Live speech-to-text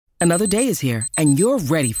Another day is here, and you're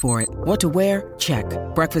ready for it. What to wear? Check.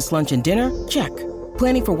 Breakfast, lunch, and dinner? Check.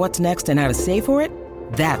 Planning for what's next and how to save for it?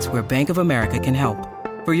 That's where Bank of America can help.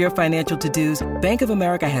 For your financial to-dos, Bank of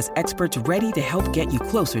America has experts ready to help get you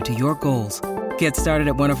closer to your goals. Get started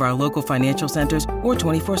at one of our local financial centers or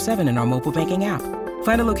 24/7 in our mobile banking app.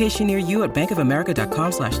 Find a location near you at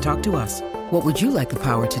bankofamerica.com/talktous. What would you like the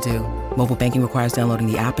power to do? Mobile banking requires downloading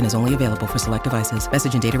the app and is only available for select devices.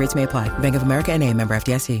 Message and data rates may apply. Bank of America N.A., member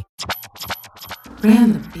FDIC.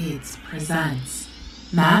 Random Beats presents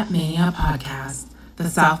Matt Mania Podcast, the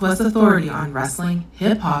Southwest Authority on wrestling,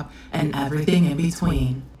 hip-hop, and everything in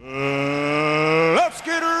between. Let's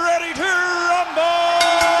get ready to rumble!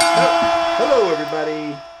 Hello,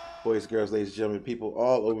 everybody. Boys, girls, ladies and gentlemen, people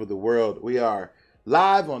all over the world. We are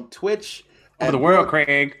live on Twitch. Over the world,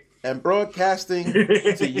 Craig. And broadcasting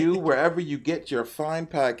to you wherever you get your fine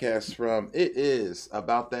podcasts from. It is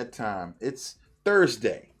about that time. It's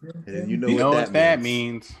Thursday. And you know what that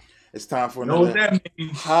means. It's time for another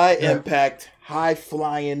high impact, high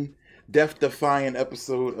flying, death defying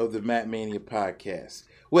episode of the Matt Mania podcast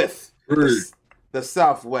with the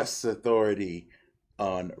Southwest Authority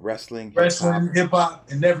on wrestling, hip hop,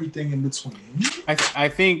 and everything in between. I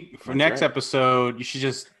think for next episode, you should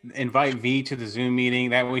just invite V to the Zoom meeting.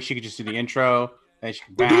 That way she could just do the intro. Then she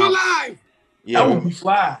can do it live. Yeah, that would be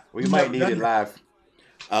fly. We might need it live.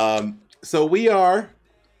 So we are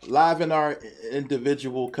live in our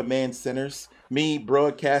individual command centers. Me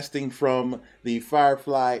broadcasting from the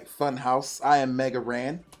Firefly Funhouse. I am Mega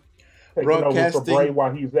Ran. Broadcasting for Bray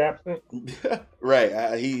while he's absent.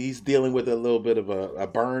 Right, he's dealing with a little bit of a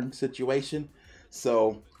burn situation,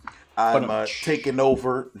 so I'm taking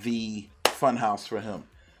over the Funhouse for him.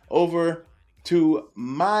 Over to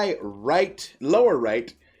my right, lower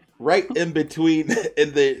right in between,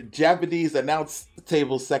 in the Japanese announce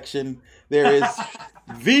table section, there is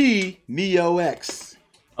the Neo X.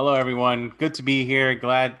 Hello, everyone. Good to be here.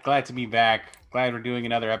 Glad to be back. Glad we're doing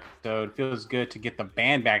another episode. Feels good to get the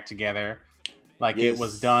band back together like it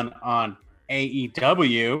was done on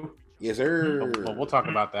AEW. Yes, sir. We'll talk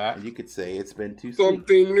about that. You could say it's been too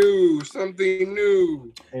something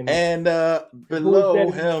new. And below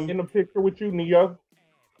him in the picture with you, Neo.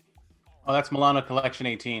 Oh, that's Milano Collection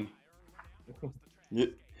 18.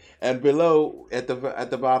 And below at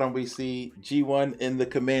the bottom we see G1 in the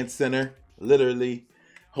command center, literally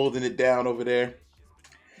holding it down over there.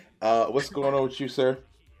 What's going on with you, sir?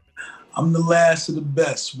 I'm the last of the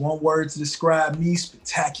best. One word to describe me: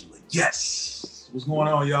 spectacular. Yes. What's going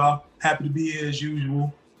on, y'all? Happy to be here as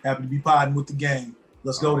usual. Happy to be podding with the gang.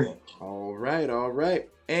 Let's go then. All right.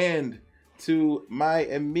 And to my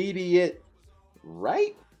immediate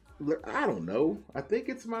right, I don't know. I think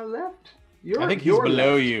it's my left. I think he's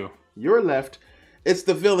below you. Your left. It's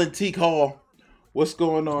the villain Teak Hall. What's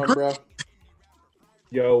going on, bro?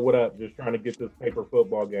 Yo, what up? Just trying to get this paper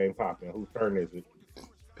football game popping. Whose turn is it?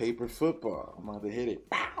 Paper football. I'm about to hit it.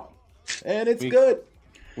 Pow! And it's good.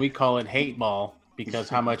 We call it hate ball because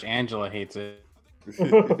how much Angela hates it.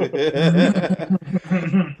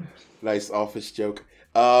 Nice office joke.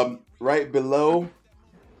 Right below,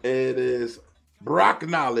 it is Brock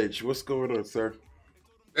Knowledge. What's going on, sir?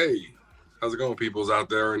 Hey, how's it going, peoples out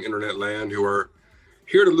there in internet land who are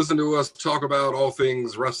here to listen to us talk about all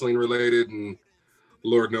things wrestling related, and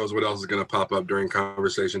Lord knows what else is going to pop up during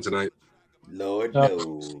conversation tonight. Lord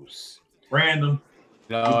knows. Random.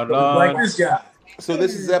 No. Like this guy. So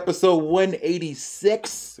this is episode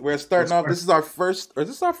 186. We're starting off. This is our first, or is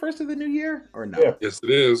this our first of the new year? Or no? Yeah. Yes, it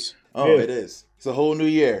is. Oh, it is. It's a whole new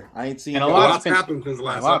year. I ain't seen and a lot's happened since the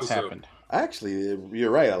last episode. Happened. Actually, you're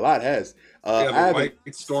right. A lot has. The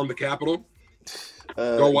Whites stormed the Capitol.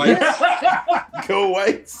 Go Whites. Yeah. Go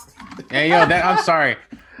Whites. Yeah, I'm sorry.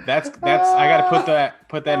 That's I gotta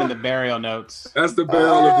put that in the burial notes. That's the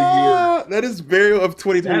burial of the year. That is burial of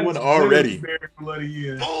 2021 already. Burial of the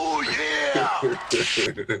year. Oh yeah!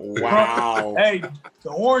 Wow. Hey, the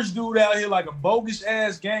orange dude out here like a bogus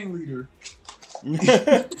ass gang leader.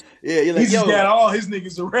 Yeah, you're like, he just got all his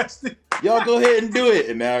niggas arrested. Y'all go ahead and do it,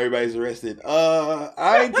 and now everybody's arrested.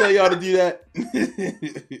 I ain't tell y'all to do that.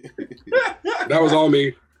 That was all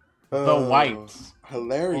me. The Whites.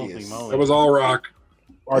 Hilarious. That was all Rock.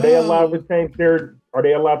 Are they allowed to change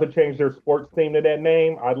their sports team to that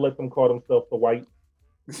name? I'd let them call themselves the White.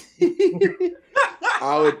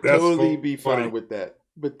 I would totally be funny. fine with that.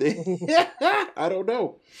 But then, I don't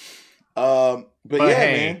know. But yeah,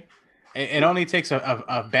 hey, man. It only takes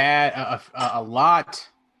a lot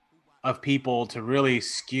of people to really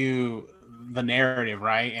skew the narrative,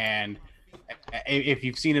 right? And if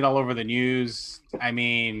you've seen it all over the news, I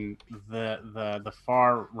mean, the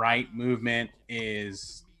far right movement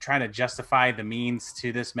is trying to justify the means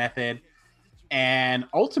to this method, and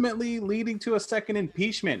ultimately leading to a second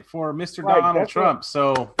impeachment for Mr. Donald Trump.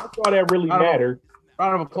 So that's all that really matters.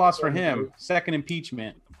 Round of applause for him. Second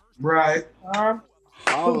impeachment. Right. Holla,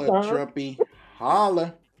 Trumpy.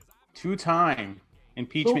 Holla. 2-time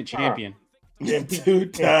impeachment champion. 2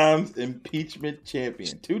 times impeachment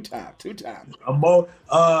champion. 2 times.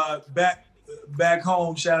 Back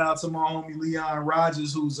home, shout out to my homie Leon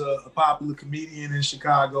Rogers, who's a popular comedian in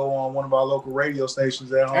Chicago on one of our local radio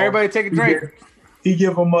stations at home. Everybody take a drink. He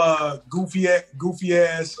give him a goofy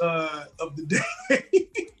ass of the day.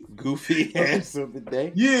 Goofy ass of the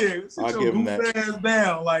day? Yeah. I'll give him that. Ass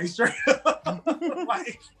down, like straight up.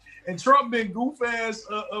 Like, and Trump been goof ass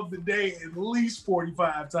of the day at least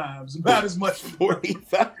 45 times. About as much.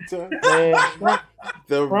 45 times.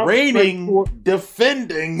 The reigning,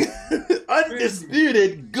 defending,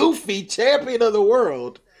 undisputed, goofy champion of the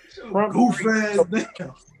world. Goof ass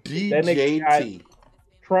down. DJT.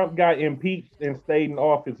 Trump got impeached and stayed in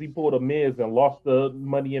office. He pulled a Miz and lost the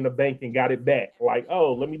money in the bank and got it back. Like,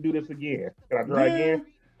 oh, let me do this again. Can I try again?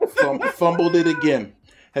 Fumbled it again.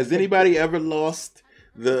 Has anybody ever lost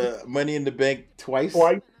the money in the bank twice?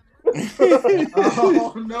 Oh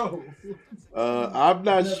no. I'm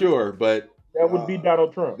not sure, but that would be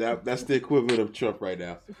Donald Trump. That's the equivalent of Trump right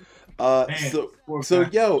now. So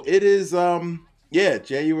yo, it is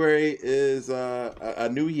January is a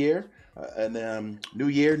new year. New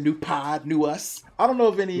year, new pod, new us. I don't know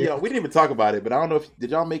if any we didn't even talk about it, but I don't know if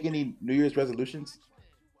did y'all make any New Year's resolutions?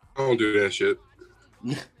 I don't do that shit.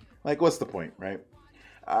 Like, what's the point, right?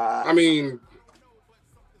 I mean,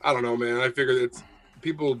 I don't know, man. I figure that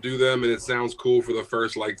people do them and it sounds cool for the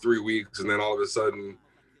first like 3 weeks, and then all of a sudden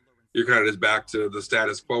you're kind of just back to the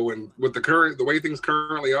status quo. And with the way things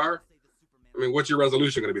currently are, I mean, what's your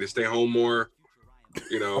resolution going to be? To stay home more?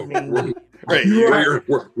 You know,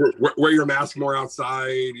 wear your mask more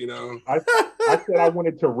outside. You know, I said I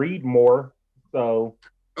wanted to read more, so.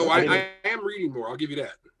 Oh, I am reading more. I'll give you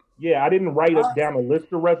that. Yeah, I didn't write down a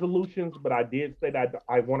list of resolutions, but I did say that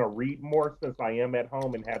I want to read more since I am at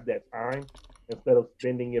home and have that time instead of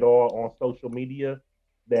spending it all on social media.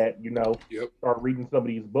 That, start reading some of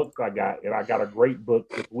these books I got, and I got a great book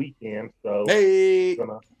this weekend. So we'll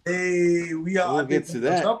get to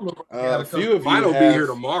that. A few of you will be here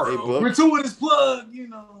tomorrow. Gratuitous plug,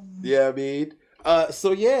 Yeah, I mean.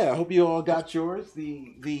 So I hope you all got yours.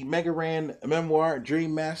 The Mega Ran memoir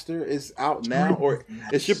Dream Master is out now, or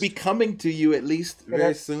it should be coming to you at least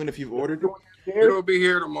very soon if you've ordered it. It'll be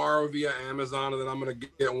here tomorrow via Amazon, and then I'm gonna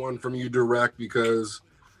get one from you direct because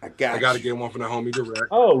I got to get one from the homie direct.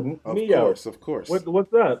 Oh, Neo. Of course.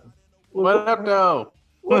 What's up? What up, though?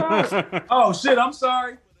 Oh shit! I'm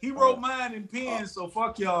sorry. He wrote mine in pen, so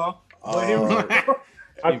fuck y'all.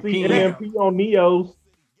 I see AMP on Neo's.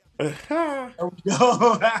 There we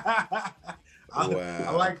go.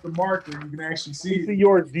 I like the marker. You can actually see it.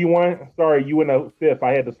 Yours. Do you want? Sorry, you in a fifth.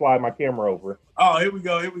 I had to slide my camera over. Oh, here we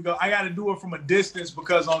go. I got to do it from a distance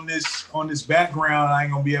because on this background, I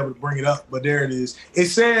ain't gonna be able to bring it up. But there it is. It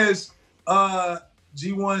says,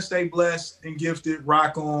 "G1, stay blessed and gifted.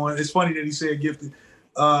 Rock on." It's funny that he said gifted.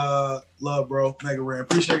 Love, bro. Mega Ran.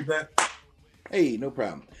 Appreciate that. Hey, no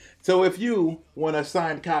problem. So if you want a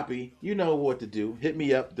signed copy, you know what to do. Hit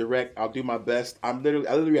me up direct. I'll do my best. I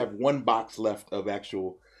literally have one box left of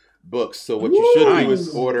actual books. So what you should do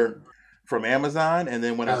is order from Amazon, and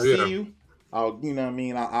then when I see you, I'll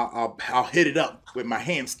I'll hit it up with my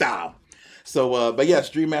hand style. So but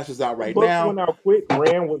yes, Dream Master's out right now. Went out quick.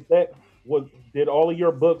 Ran did all of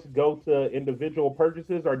your books go to individual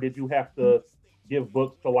purchases, or did you have to give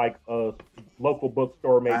books to like a local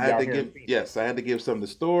bookstore? Maybe I had to give some to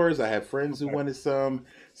stores. I have friends who wanted some,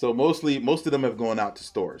 so most of them have gone out to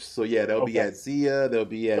stores. So they'll be at Zia, they'll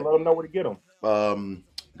be at let them know where to get them.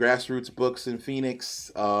 Grassroots Books in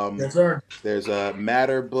Phoenix. Yes, sir. There's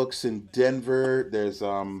Matter Books in Denver. There's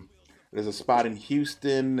a spot in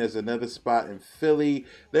Houston. There's another spot in Philly.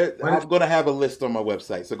 I'm going to have a list on my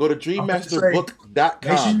website. So go to dreammasterbook.com.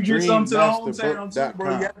 Make sure you get some to the hometown too,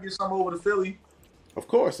 bro. You got to get some over to Philly. Of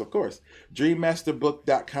course.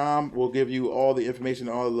 Dreammasterbook.com will give you all the information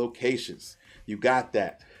on all the locations. You got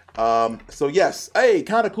that. So yes. Hey,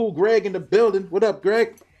 kind of cool Greg in the building. What up,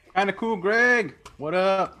 Greg? Kind of cool Greg. What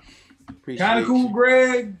up? Kind of cool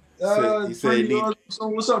Greg. He said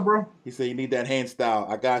what's up, bro? He said you need that hand style.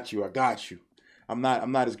 I got you. I'm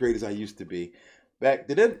not as great as I used to be.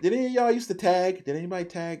 Did any of y'all used to tag? Did anybody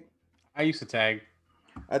tag? I used to tag.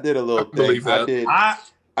 I did a little thing. I did.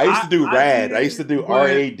 I used to do RAD. I used to do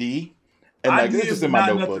RAD, and like this is in my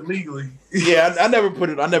notebook. Legally. Yeah, I never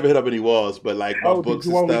hit up any walls, but like my books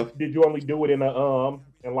and stuff. Did you only do it in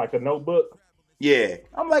And like a notebook. Yeah,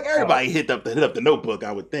 I'm like everybody hit up the notebook.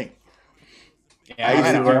 I would think. Yeah,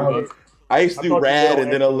 I used to do rad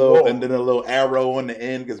and then a little arrow on the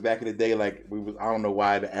end because back in the day, like I don't know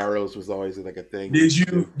why the arrows was always like a thing. Did you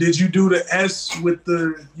do the S with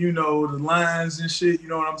the the lines and shit? You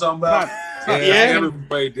know what I'm talking about? Yeah,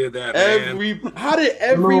 everybody did that. How did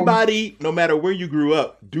everybody, no matter where you grew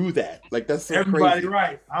up, do that? Like that's so everybody, crazy.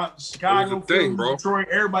 Right? Chicago, thing, bro. Detroit,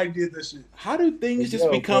 everybody did that shit. How do things just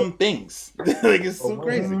become things? Like it's so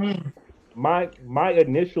crazy. My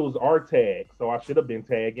initials are tag, so I should have been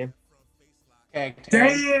tagging.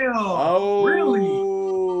 Damn! Oh, really?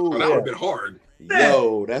 Oh, that would have been hard.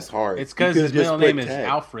 Yo, that's hard. It's because his middle name is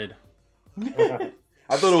Alfred. I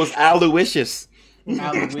thought it was Aloysius.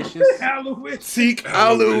 Aloysius. Seek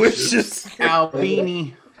Aloysius.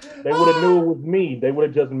 Albini. They would have knew it was me. They would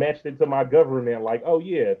have just matched it to my government. Like, oh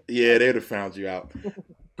yeah. Yeah, they'd have found you out.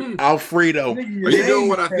 Alfredo. Are you doing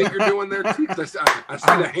what I think you're doing there, T? I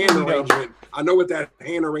see the hand arrangement. I know what that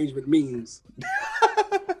hand arrangement means.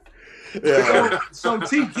 Yeah. So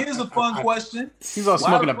T, here's a fun question. He's all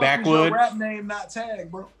smoking a backwood. Your rap name not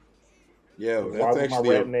Tag, bro? Yo, that's why would actually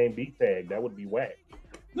my rap name be Tag? That would be whack.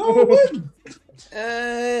 No, it wouldn't.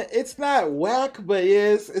 It's not whack, but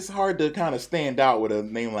it's hard to kind of stand out with a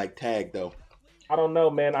name like Tag, though. I don't know,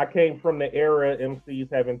 man. I came from the era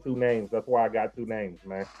MCs having two names. That's why I got two names,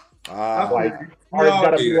 man.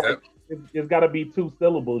 It's gotta be two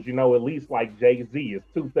syllables, at least like Jay-Z.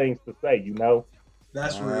 It's two things to say,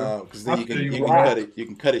 That's real. Because then you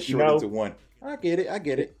can cut it short into one. I get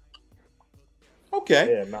it.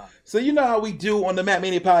 Okay. Yeah, So you know how we do on the Matt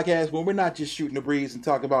Mania podcast when we're not just shooting the breeze and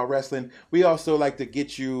talking about wrestling. We also like to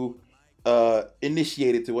get you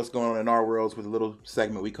initiated to what's going on in our worlds with a little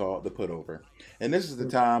segment we call the Putover. And this is the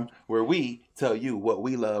time where we tell you what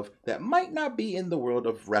we love that might not be in the world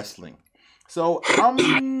of wrestling. So I'm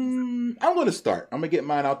going to start. I'm going to get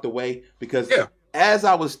mine out the way because as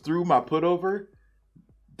I was through my Putover,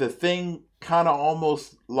 the thing kind of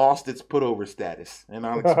almost lost its Putover status. And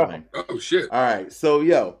I'll explain. Oh, shit. All right.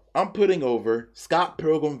 So, I'm putting over Scott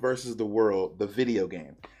Pilgrim versus the World, the video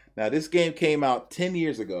game. Now, this game came out 10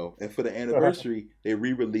 years ago, and for the anniversary, they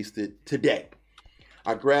re-released it today.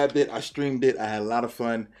 I grabbed it, I streamed it, I had a lot of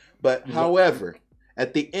fun. But, however,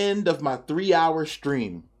 at the end of my 3-hour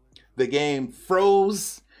stream, the game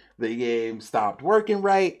froze, the game stopped working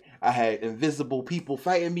right, I had invisible people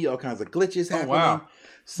fighting me, all kinds of glitches happening. Wow.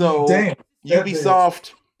 So,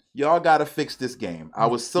 Ubisoft, y'all got to fix this game. I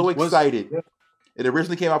was so excited. It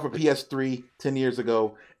originally came out for PS3 10 years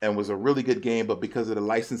ago and was a really good game, but because of the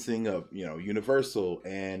licensing of, Universal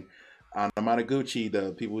and Anamanaguchi,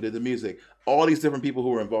 the people who did the music, all these different people who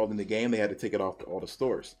were involved in the game, they had to take it off to all the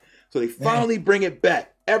stores. So they finally bring it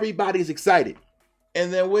back. Everybody's excited.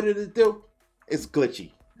 And then what did it do? It's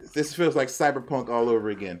glitchy. This feels like Cyberpunk all over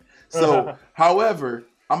again. So, however,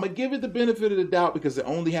 I'm going to give it the benefit of the doubt because it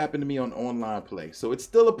only happened to me on online play. So it's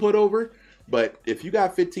still a Putover, but if you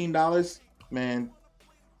got $15, man,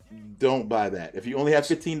 don't buy that. If you only have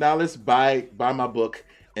 $15, buy my book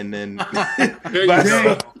and then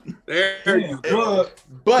there you go.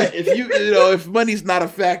 But if if money's not a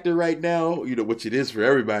factor right now, which it is for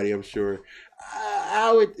everybody, I'm sure.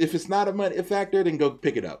 I would, if it's not a factor, then go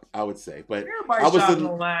pick it up. I would say, but everybody's shopping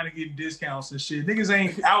online and getting discounts and shit. Niggas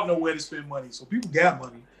ain't out nowhere to spend money, so people got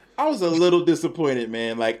money. I was a little disappointed,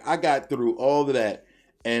 man. Like I got through all of that,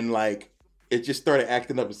 and like it just started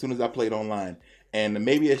acting up as soon as I played online. And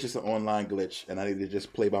maybe it's just an online glitch, and I need to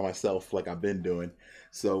just play by myself like I've been doing.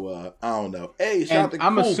 So I don't know. Hey, shout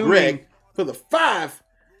out to Greg for the 5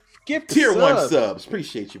 tier 1 subs.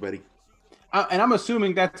 Appreciate you, buddy. And I'm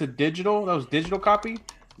assuming that's those digital copy?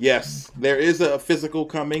 Yes, there is a physical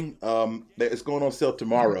coming. It's going on sale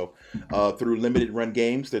tomorrow through Limited Run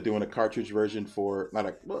Games. They're doing a cartridge version for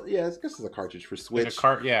I guess it's a cartridge for Switch.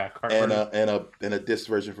 And a disc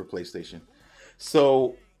version for PlayStation.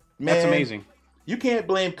 So, man, that's amazing. You can't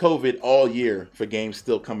blame COVID all year for games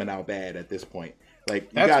still coming out bad at this point. Like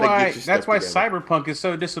you gotta get your stuff together. Cyberpunk is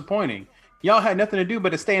so disappointing. Y'all had nothing to do but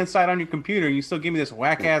to stay inside on your computer, and you still give me this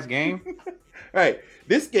whack ass game. Right.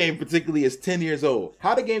 This game particularly is 10 years old.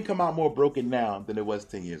 How did the game come out more broken now than it was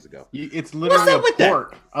 10 years ago? It's literally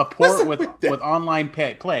a port with online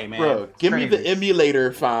play, man. Bro, give me the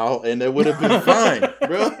emulator file and it would have been fine,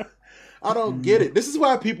 bro. I don't get it. This is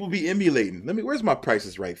why people be emulating. Where's my Price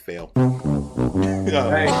is Right fail?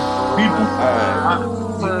 Hey, people,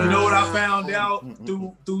 you know what I found out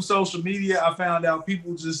through social media? I found out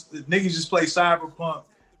niggas just play Cyberpunk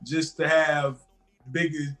just to have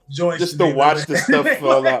bigger joints. Just to watch the stuff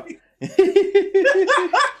fall out.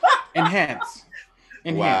 Enhance.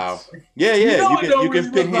 Enhance. Wow. Yeah. You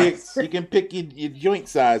can pick your joint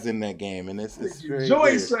size in that game, and it's very joint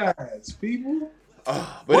weird. size, people.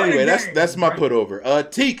 But anyway, that's my put over.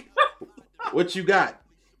 Teak, what you got?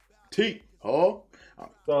 Teak. Oh.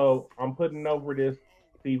 So I'm putting over this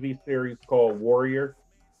TV series called Warrior.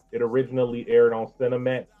 It originally aired on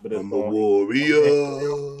Cinemax, but it's I'm a warrior.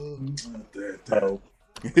 So,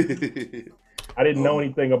 I didn't know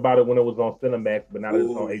anything about it when it was on Cinemax, but now that it's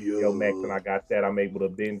on HBO Max and I got that, I'm able to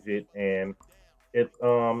binge it. And it's like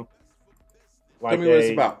Tell me what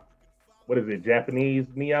it's about. What is it? Japanese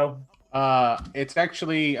Neo? It's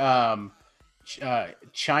actually China.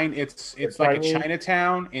 It's like a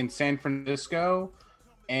Chinatown in San Francisco,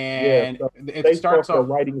 and it starts off the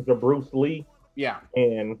writings of Bruce Lee. Yeah,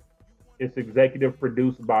 and it's executive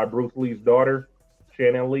produced by Bruce Lee's daughter,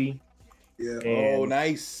 Shannon Lee. Yeah. And,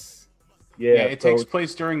 nice. Yeah, it takes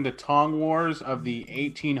place during the Tong Wars of the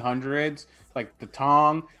 1800s, like the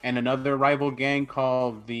Tong and another rival gang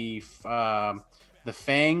called the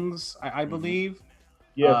Fangs, I believe.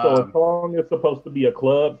 Yeah, so a Tong is supposed to be a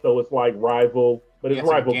club, so it's like rival, but it's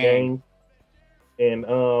rival gang. And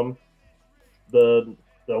the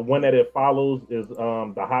one that it follows is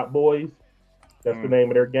the Hot Boys. That's the name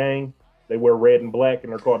of their gang. They wear red and black,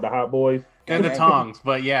 and they're called the Hot Boys. They're the Tongs,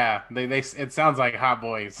 but yeah, they it sounds like Hot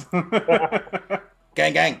Boys.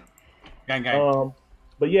 gang.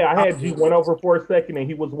 But yeah, I had G1 over for a second, and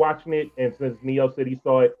he was watching it, and since Neo said he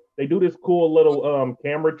saw it, they do this cool little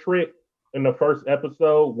camera trick in the first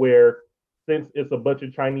episode where, since it's a bunch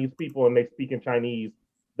of Chinese people and they speak in Chinese,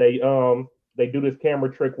 they do this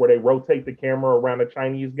camera trick where they rotate the camera around a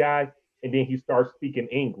Chinese guy, and then he starts speaking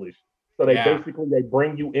English. So they basically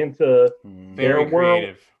bring you into their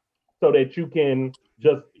world so that you can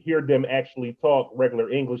just hear them actually talk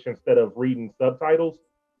regular English instead of reading subtitles.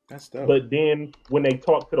 That's dope. But then when they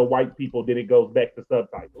talk to the white people, then it goes back to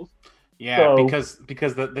subtitles. Yeah, so,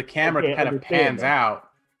 because the camera kind of pans out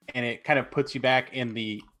and it kind of puts you back in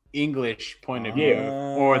the English point of view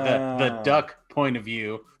or the duck point of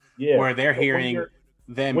view where they're hearing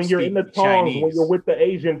them when you're in the tongs, Chinese. when you're with the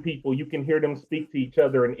Asian people, you can hear them speak to each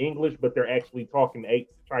other in English, but they're actually talking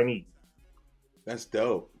Chinese. That's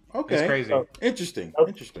dope. Okay, it's crazy. Interesting.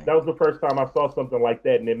 That was the first time I saw something like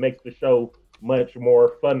that, and it makes the show much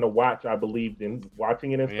more fun to watch, I believe, than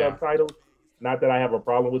watching it in subtitles. Not that I have a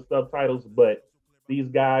problem with subtitles, but these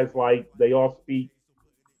guys, they all speak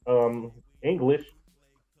English,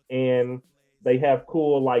 and they have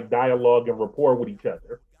cool dialogue and rapport with each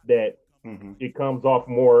other that it comes off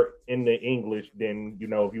more in the English than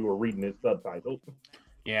if you were reading it subtitles.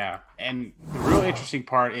 Yeah, and the real interesting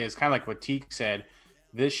part is kind of like what Teak said.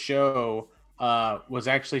 This show was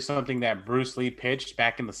actually something that Bruce Lee pitched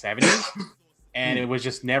back in the 70s, and it was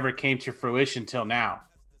just never came to fruition till now.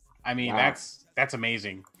 I mean, that's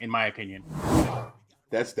amazing, in my opinion.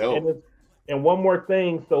 That's dope. And one more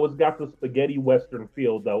thing, so it's got the spaghetti western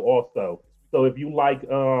feel, though, also. So if you like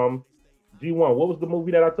G1, what was the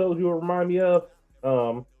movie that I told you it reminded me of?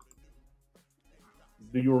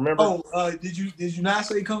 Do you remember? Oh, did you not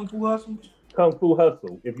say Kung Fu Hustle? Kung Fu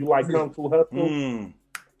Hustle. If you like Kung Fu Hustle,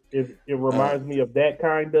 it reminds me of that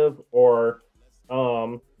kind of, or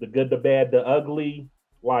The Good, the Bad, the Ugly.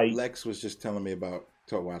 Lex was just telling me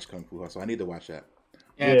to watch Kung Fu Hustle. I need to watch that.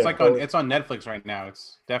 Yeah, it's it's on Netflix right now.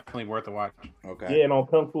 It's definitely worth a watch. Okay. Yeah, and on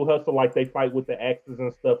Kung Fu Hustle, they fight with the axes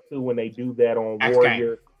and stuff too when they do that on Axe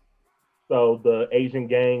Warrior. gang. So the Asian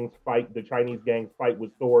gangs fight, the Chinese gangs fight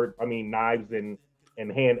with knives and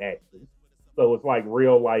hand axes. So it's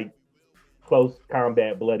real close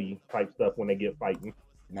combat, bloody type stuff when they get fighting.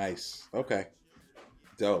 Nice. Okay.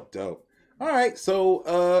 Dope. All right.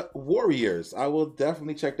 So Warriors, I will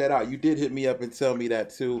definitely check that out. You did hit me up and tell me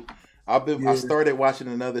that too. I started watching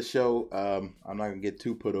another show. I'm not gonna get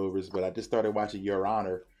too put overs, but I just started watching Your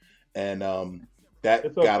Honor, and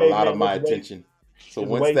that got a lot of my attention. So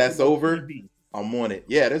once that's over, I'm on it.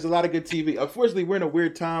 Yeah, there's a lot of good TV. Unfortunately, we're in a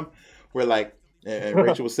weird time where and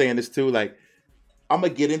Rachel was saying this too, I'm gonna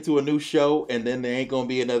get into a new show and then there ain't gonna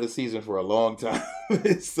be another season for a long time.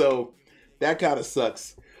 So that kind of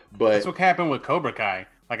sucks. But that's what happened with Cobra Kai.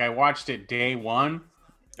 I watched it day one.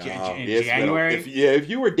 January. If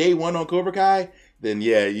you were day one on Cobra Kai, then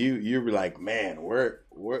you were like, man,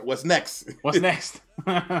 what's next? What's next?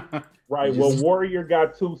 Right. Well, Warrior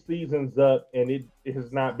got 2 seasons up, and it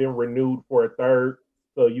has not been renewed for a third.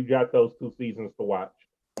 So you got those 2 seasons to watch.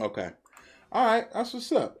 Okay. All right. That's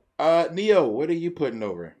what's up. Neo, what are you putting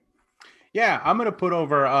over? Yeah, I'm gonna put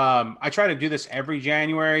over. I try to do this every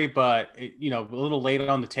January, but a little late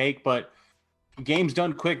on the take, but.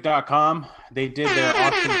 GamesDoneQuick.com. They did their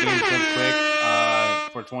auction Games Done Quick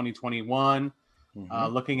for 2021.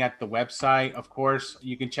 Looking at the website, of course,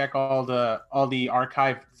 you can check all the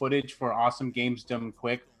archive footage for Awesome Games Done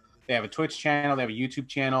Quick. They have a Twitch channel, they have a YouTube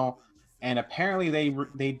channel, and apparently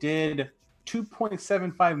they did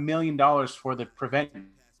 $2.75 million for the Prevent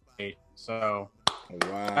Day. So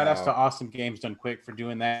shout outs to Awesome Games Done Quick for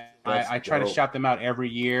doing that. I try to shout them out every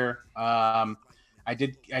year. I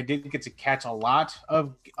did get to catch a lot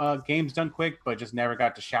of games done quick, but just never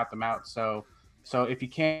got to shout them out. So if you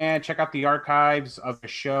can, check out the archives of the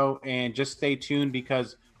show and just stay tuned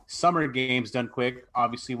because Summer Games Done Quick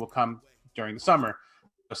obviously will come during the summer.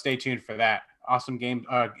 So stay tuned for that. Awesome game.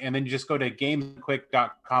 And then you just go to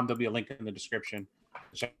gamesquick.com. There'll be a link in the description.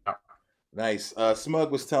 Check it out. Nice.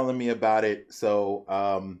 Smug was telling me about it.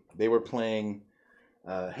 So they were playing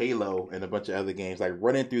Halo and a bunch of other games, like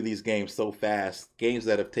running through these games so fast, games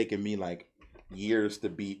that have taken me like years to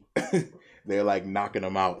beat. They're like knocking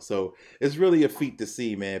them out. So it's really a feat to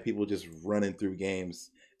see, man. People just running through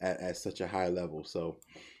games at such a high level. So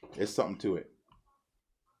it's something to it.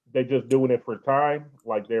 They just doing it for time,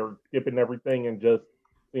 like they're skipping everything and just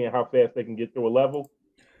seeing how fast they can get through a level.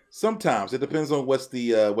 Sometimes it depends on what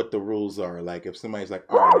the rules are. Like if somebody's like,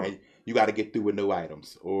 all right, man, you got to get through with no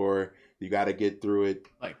items, or you got to get through it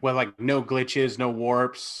like no glitches, no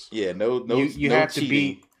warps. Yeah, no. You no have cheating. to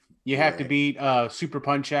beat. You have to beat Super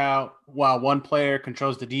Punch Out while one player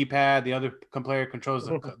controls the D-pad, the other player controls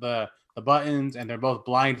the buttons, and they're both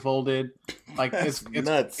blindfolded. Like it's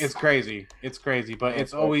nuts. It's crazy. It's crazy, but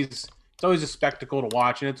it's always a spectacle to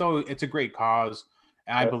watch, and it's a great cause.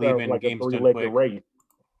 I believe in like games a done quick. Race.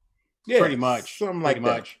 Yeah, pretty much. Something like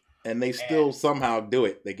that. And they still somehow do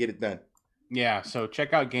it. They get it done. Yeah, so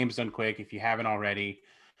check out Games Done Quick if you haven't already.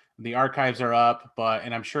 The archives are up,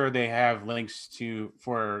 and I'm sure they have links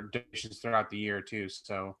for donations throughout the year too.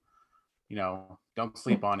 So, don't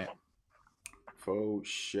sleep on it. For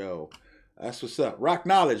sure. That's what's up. Rock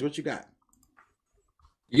Knowledge, what you got?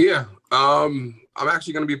 Yeah, I'm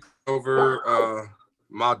actually going to be over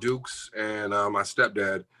my Dukes and my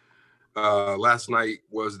stepdad. Last night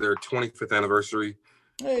was their 25th anniversary.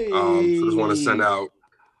 Hey. So just want to send out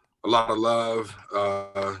a lot of love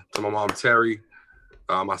to my mom, Terry,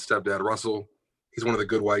 my stepdad, Russell. He's one of the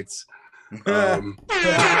good whites. No,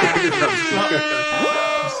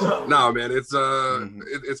 man,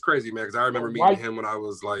 it's crazy, man, because I remember meeting him when I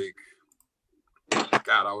was like,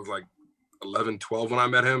 I was like 11, 12 when I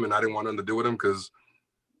met him, and I didn't want nothing to do with him because,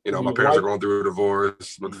 my parents are going through a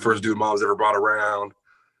divorce. But the first dude mom's ever brought around.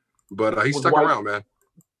 But he stuck around, man.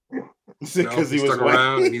 Because he stuck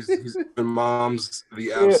around, and he's been mom's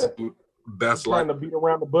the absolute best life trying to beat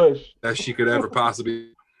around the bush that she could ever possibly.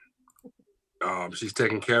 She's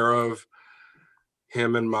taking care of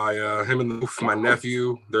him and my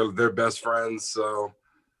nephew. They're best friends, so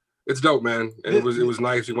it's dope, man. And it was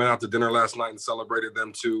nice. We went out to dinner last night and celebrated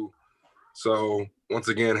them too. So once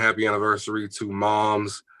again, happy anniversary to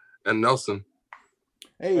moms and Nelson.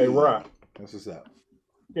 Hey, Rock. That's what's up.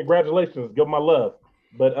 Congratulations. Give my love.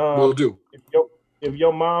 But will do. If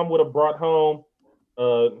your mom would have brought home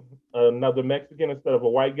another Mexican instead of a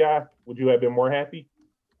white guy, would you have been more happy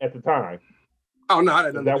at the time? Oh no, I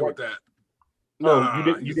had nothing to do with that.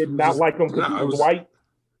 No, you did not like him because he was white.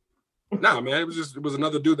 Nah, man, it was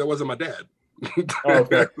another dude that wasn't my dad.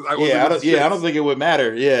 Okay. I don't think it would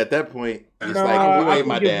matter. Yeah, at that point, it's like you ain't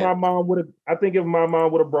my dad. I think if my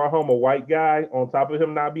mom would have brought home a white guy on top of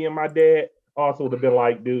him not being my dad, also would have been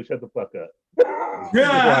like, dude, shut the fuck up.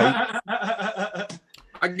 Yeah.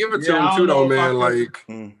 I give it to him too, though, man. Like,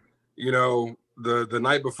 the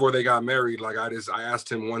night before they got married, like I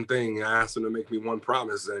asked him one thing. I asked him to make me one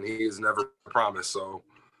promise, and he has never promised. So,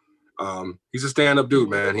 he's a stand-up dude,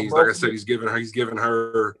 man. He's like I said, he's given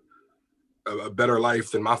her a better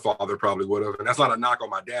life than my father probably would have. And that's not a knock on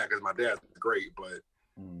my dad because my dad's great, but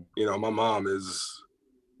my mom is.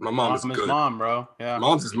 My mom is good. Mom, bro. Yeah.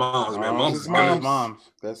 Mom's is moms, man. Mom's is good. Moms.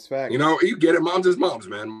 That's fact. You get it. Mom's is moms,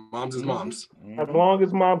 man. Mom's is moms. As long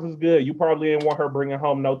as mom's is good, you probably didn't want her bringing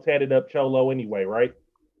home no tatted up cholo anyway, right?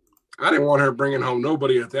 I didn't want her bringing home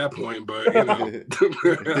nobody at that point, but And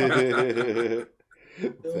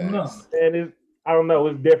I don't know.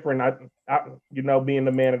 It's different. I being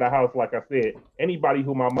the man of the house, like I said, anybody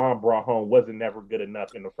who my mom brought home wasn't never good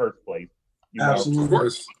enough in the first place. Absolutely. Of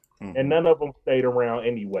course. And none of them stayed around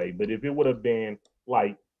anyway. But if it would have been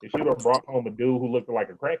like, if she would have brought home a dude who looked like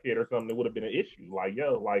a crackhead or something, it would have been an issue. Like,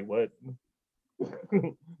 what?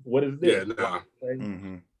 What is this? Yeah, nah.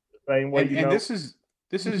 Same way. And this is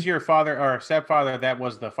your father or stepfather that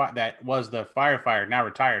was the firefighter, now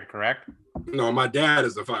retired, correct? No, my dad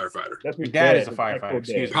is the firefighter. That's your dad is a firefighter.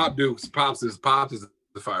 Excuse me. Pops is the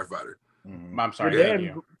firefighter. I'm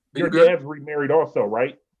sorry. Your dad's remarried also,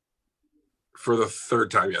 right? For the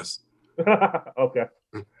third time, yes. Okay.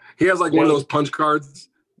 He has like one of those punch cards.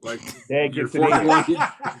 Like Dad gets the punch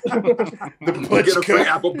get a free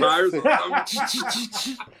apple pie or something.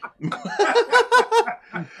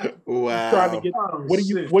 Wow. Trying to get, what do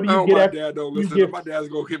you get my after? Dad don't listen. My dad's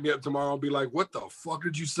gonna hit me up tomorrow and be like, "What the fuck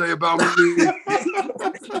did you say about me?"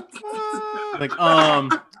 Like,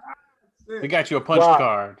 we got you a punch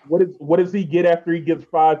card. What does he get after he gets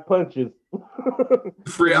 5 punches?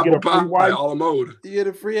 Free apple pie, a la mode. You get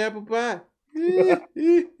a free apple pie.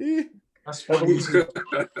 That's funny. It's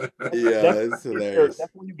hilarious.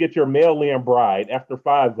 That's when you get your mail-in bride after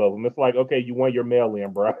 5 of them. It's like, okay, you want your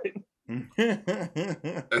mail-in bride.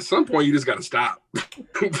 At some point, you just got to stop.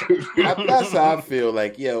 That's how I feel.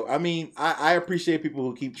 Like, I mean, I appreciate people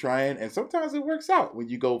who keep trying, and sometimes it works out when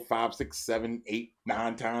you go 5, 6, 7, 8,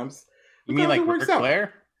 9 times. You mean like Ric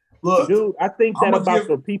Flair? Look, dude, I think that about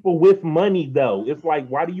the people with money, though. It's like,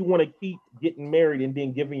 why do you want to keep getting married and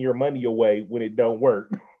then giving your money away when it don't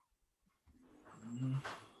work?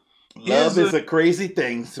 Love is a crazy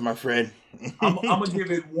thing, to my friend. I'm gonna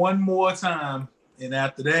give it one more time, and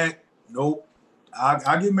after that, nope.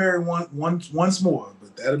 I'll get married once more,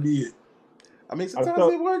 but that'll be it. I mean,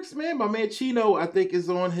 sometimes it works, man. My man Chino, I think,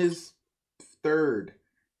 is on his 3rd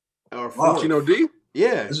or 4th. Chino D?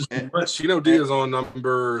 Yeah. Chino D is on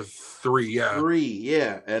number 3, yeah. 3,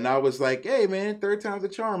 yeah. And I was like, hey, man, 3rd time's a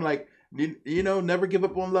charm. Like, never give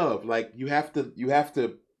up on love. Like, you have to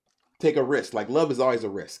take a risk. Like, love is always a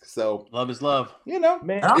risk. So love is love. Man.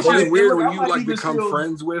 It's just weird when you like become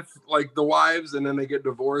friends with like the wives and then they get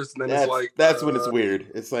divorced and then it's like that's when it's weird.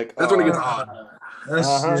 It's like that's when it gets odd.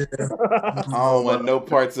 I don't want no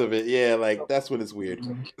parts of it. Yeah, like that's when it's weird.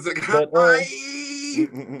 It's like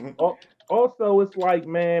also, it's like,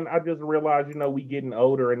 man, I just realized, we getting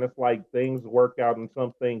older and it's like things work out and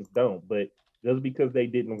some things don't. But just because they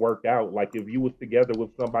didn't work out, like if you was together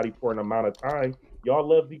with somebody for an amount of time, y'all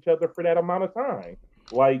loved each other for that amount of time.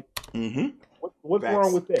 Like, what's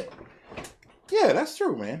wrong with that? Yeah, that's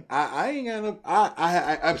true, man.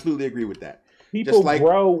 I absolutely agree with that. People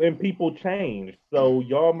grow and people change. So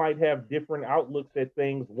y'all might have different outlooks at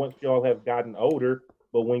things once y'all have gotten older.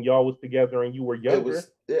 But when y'all was together and you were younger,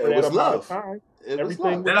 it was love.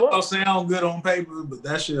 Everything that all sound good on paper, but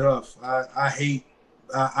that shit rough. I hate.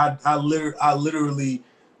 I literally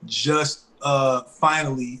just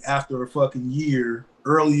finally, after a fucking year,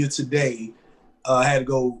 earlier today, had to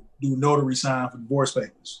go do notary sign for divorce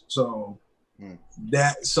papers. So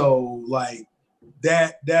that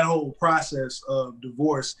whole process of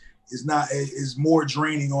divorce is more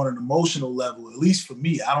draining on an emotional level, at least for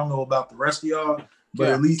me. I don't know about the rest of y'all, but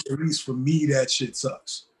at least for me, that shit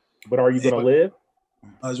sucks. But are you gonna live?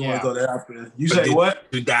 I just want to throw that out there. You say what?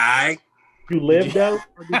 You die? You live though,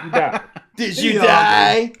 or did you die? Did you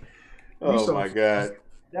die? Oh my god!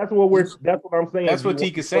 That's what I'm saying. That's what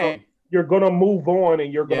Tika's saying. You're gonna move on,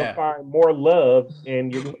 and you're gonna find more love,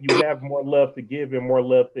 and you have more love to give and more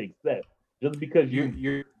love to accept. Just because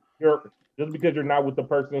you're not with the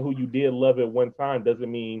person who you did love at one time doesn't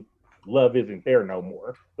mean love isn't there no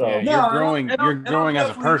more. So you're growing. You're growing as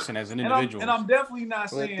a person, as an individual. And I'm definitely not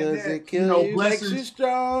saying that. Blessings makes you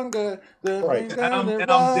stronger. Right. I'm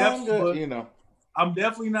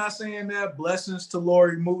definitely not saying that. Blessings to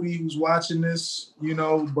Lori Moody who's watching this.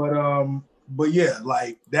 But yeah,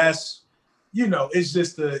 like that's. It's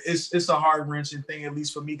just it's a heart wrenching thing, at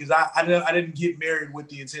least for me, because I didn't get married with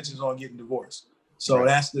the intentions on getting divorced. So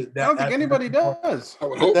I don't think anybody does. I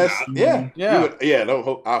would hope not.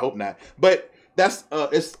 I hope not. But that's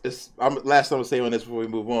last time I was saying on this before we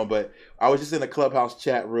move on. But I was just in a Clubhouse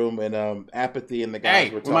chat room and Apathy and the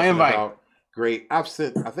guys were talking about. Great. I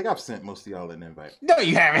think I've sent most of y'all an invite. No,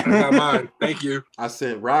 you haven't. Not mine. Thank you. I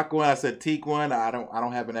sent Rock one. I sent Teak one. I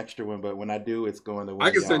don't have an extra one, but when I do, it's going to.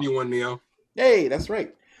 I can send you one, Neo. Hey, that's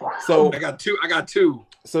right. So I got two.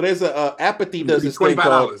 So there's a Apathy does this thing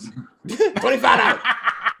called $25.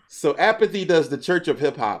 So Apathy does the Church of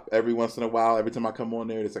Hip Hop every once in a while. Every time I come on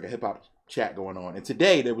there, there's like a hip hop chat going on. And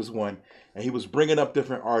today there was one, and he was bringing up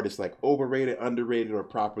different artists like overrated, underrated, or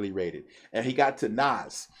properly rated. And he got to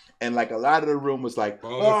Nas, and like a lot of the room was like,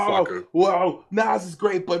 "Oh, well, Nas is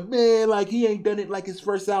great, but man, like he ain't done it like his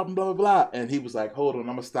first album, blah blah blah." And he was like, "Hold on, I'm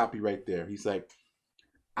gonna stop you right there." He's like,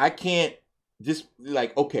 "I can't." Just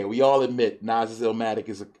like, okay, we all admit Nas's Illmatic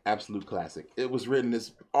is an absolute classic. It was written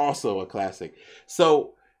as also a classic.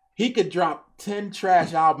 So he could drop 10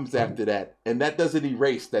 trash albums after that, and that doesn't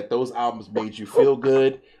erase that those albums made you feel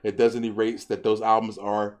good. It doesn't erase that those albums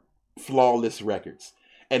are flawless records.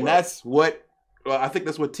 And that's what, I think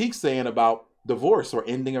that's what Teek's saying about divorce or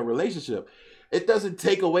ending a relationship. it doesn't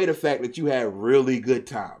take away the fact that you had really good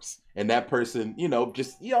times. And that person,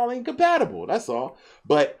 just, y'all ain't compatible. That's all.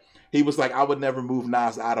 But he was like, I would never move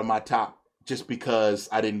Nas out of my top just because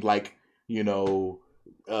I didn't like, the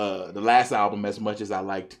last album as much as I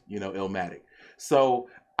liked, Illmatic. So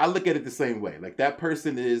I look at it the same way. Like, that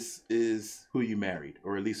person is who you married,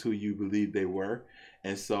 or at least who you believe they were.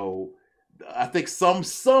 And so I think some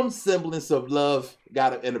semblance of love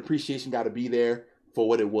and appreciation got to be there for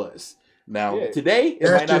what it was. Now, today, it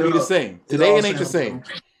might not be the same. Today, it ain't the same.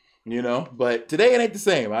 But today it ain't the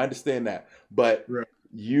same. I understand that. But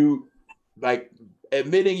you, like,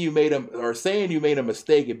 admitting you made or saying you made a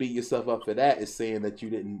mistake and beat yourself up for that is saying that you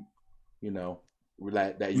didn't,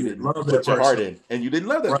 that you didn't put your heart in, and you didn't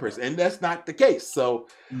love that person, and that's not the case. So,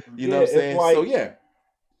 you know what I'm saying? Like, so yeah.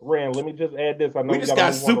 Rand, let me just add this. I know we just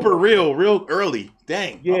got super real early.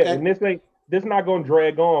 Dang. Yeah, okay. And this not gonna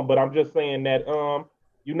drag on, but I'm just saying that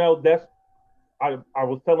that's. I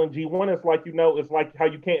was telling G1, it's like, it's like how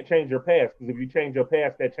you can't change your past, because if you change your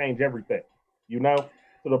past, that change everything, So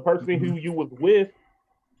the person who you was with,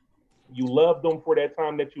 you loved them for that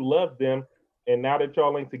time that you loved them, and now that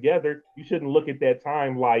y'all ain't together, you shouldn't look at that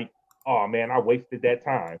time like, oh man, I wasted that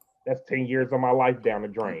time. That's 10 years of my life down the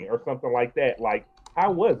drain, or something like that. Like,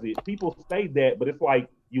 how was it? People say that, but it's like,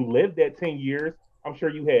 you lived that 10 years. I'm sure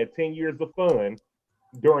you had 10 years of fun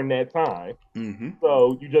during that time. Mm-hmm.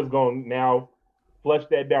 So you just gonna now flush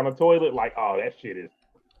that down the toilet like, oh, that shit is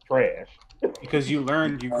trash. Because you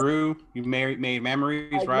learned, you grew, you made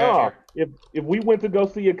memories, right? No. If we went to go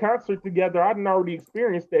see a concert together, I'd already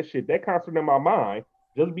experienced that shit. That concert in my mind.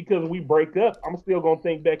 Just because we break up, I'm still gonna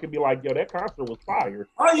think back and be like, yo, that concert was fire.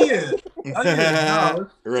 Oh yeah. No,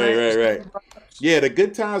 right. Yeah, the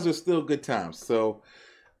good times are still good times. So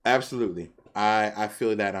absolutely. I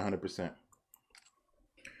feel that 100%.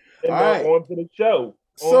 And all right. On to the show.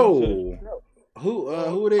 Who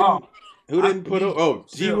didn't put over? Oh,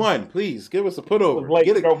 G1, please give us a put over.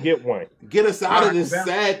 Don't get one. Get us out of this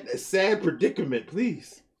sad predicament,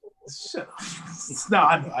 please. No,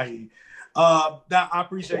 I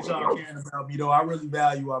appreciate y'all caring about me, though. I really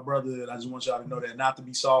value our brother, and I just want y'all to know that. Not to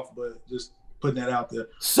be soft, but just putting that out there.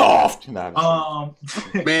 Soft. Man,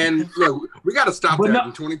 look, we got to stop that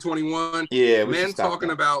in 2021. Yeah, men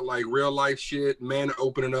talking about like real life shit, men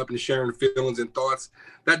opening up and sharing feelings and thoughts.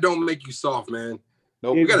 That don't make you soft, man.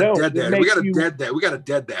 Nope. We got to dead that. We got to dead that. We got to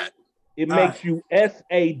dead that. It makes you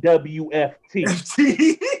SAWFT.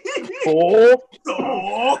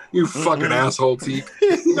 You fucking asshole, T.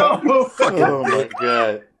 Oh my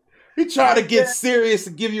god. He trying to get serious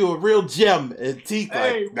and give you a real gem, and T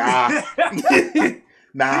nah.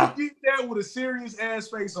 Nah. He did that with a serious ass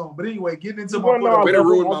face on. But anyway, getting into my way to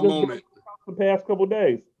ruin my moment. The past couple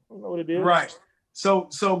days. I don't know what it is. Right. So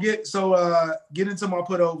get into my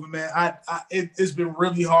put over, man. It's been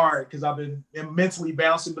really hard because I've been mentally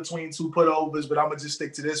bouncing between two put overs, but I'm gonna just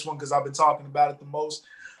stick to this one because I've been talking about it the most.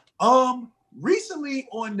 Recently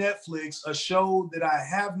on Netflix, a show that I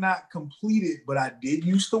have not completed, but I did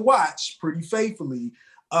used to watch pretty faithfully,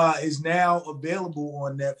 is now available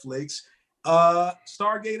on Netflix.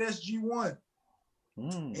 Stargate SG-1.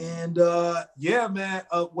 And yeah, man,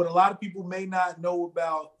 what a lot of people may not know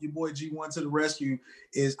about your boy G1 to the rescue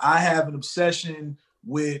is I have an obsession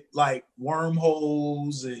with like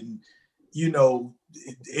wormholes and,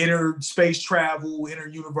 inner space travel, inner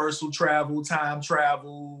universal travel, time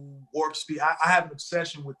travel, warp speed. I have an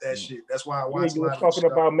obsession with that shit. That's why I watch. You were talking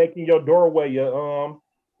about making your doorway a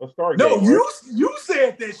Stargate. No, you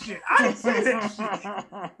said that shit. I didn't say that shit.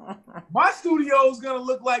 My studio is gonna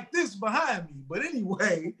look like this behind me. But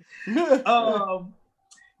anyway, so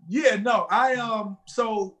Stargate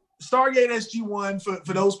SG-1,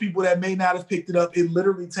 for those people that may not have picked it up, it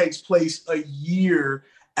literally takes place a year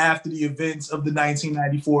after the events of the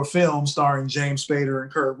 1994 film starring James Spader and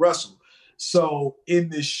Kurt Russell. So in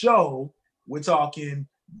this show, we're talking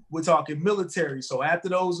military. So after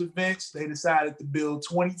those events, they decided to build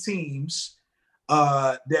 20 teams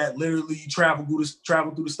that literally travel through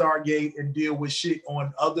the Stargate and deal with shit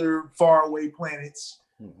on other faraway planets,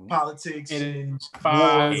 politics and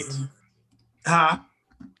wars.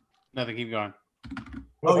 Nothing. Keep going.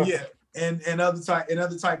 Oh yeah, and other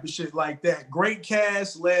type of shit like that. Great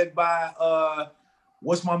cast led by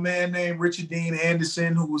what's my man named Richard Dean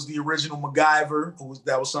Anderson, who was the original MacGyver.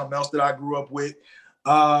 That was something else that I grew up with.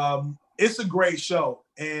 It's a great show,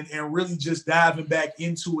 and really just diving back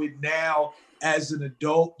into it now as an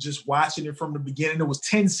adult, just watching it from the beginning. It was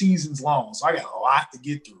 10 seasons long, so I got a lot to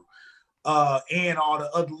get through. And all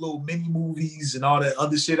the other little mini movies and all that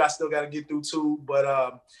other shit I still got to get through too.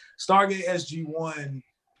 But Stargate SG-1,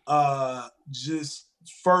 just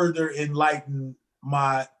further enlightened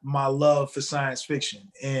my love for science fiction.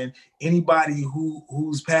 And anybody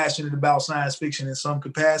who's passionate about science fiction in some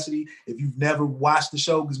capacity, if you've never watched the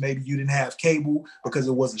show because maybe you didn't have cable because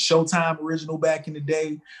it was a Showtime original back in the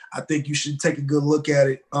day, I think you should take a good look at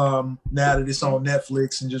it now that it's on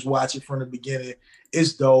Netflix and just watch it from the beginning.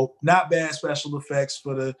 It's dope. Not bad special effects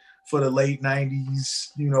for the late 90s,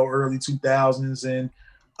 early 2000s, and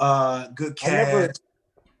good cast.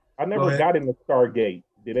 I never got into Stargate.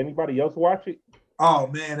 Did anybody else watch it? Oh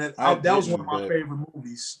man, that was one of my favorite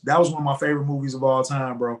movies. That was one of my favorite movies of all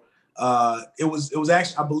time, bro. It was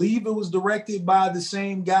actually, I believe it was directed by the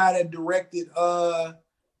same guy that directed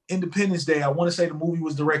Independence Day. I want to say the movie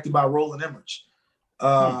was directed by Roland Emmerich.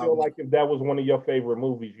 I feel like if that was one of your favorite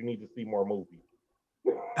movies, you need to see more movies.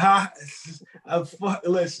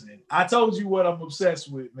 Listen, I told you what I'm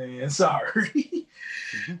obsessed with, man. Sorry.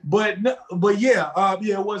 but yeah,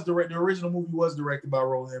 it was the original movie was directed by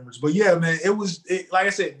Roland Emmerich. But yeah, man, like I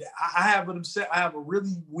said, I have a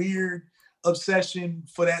really weird obsession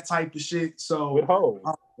for that type of shit. So with hoes,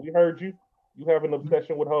 we heard you. You have an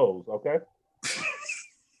obsession with hoes, okay?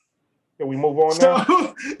 Can we move on now?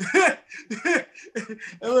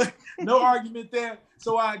 No argument there.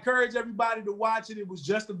 So I encourage everybody to watch it. It was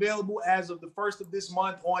just available as of the 1st of this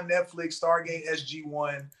month on Netflix, Stargate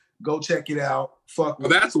SG-1. Go check it out. Fuck. Well,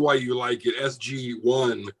 that's why you like it,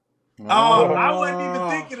 SG-1. Oh, I wasn't even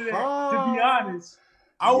thinking of that, to be honest.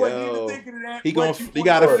 I wasn't even thinking of that.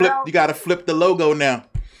 You gotta flip the logo now.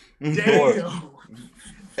 Damn.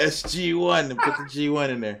 SG-1 and put the G1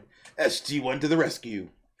 in there. SG-1 to the rescue.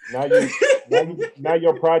 Now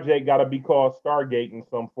your project got to be called Stargate in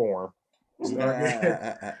some form.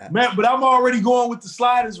 Man, but I'm already going with the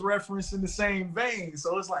Sliders reference in the same vein,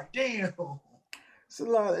 so it's like, damn. It's a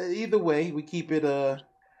lot. Either way, we keep it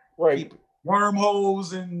right.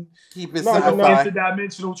 Wormholes and keep it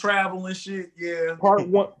interdimensional travel and shit. Yeah. Part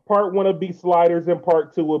one will be Sliders and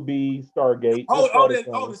part 2 will be Stargate.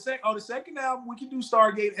 The second album we can do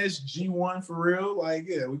Stargate SG-1 for real. Like,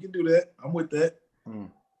 yeah, we can do that. I'm with that.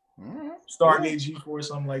 Stargate G4 or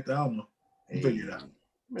something like that. I don't know. Figure it out.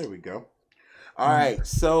 There we go. All right,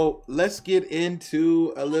 so let's get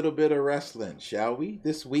into a little bit of wrestling, shall we?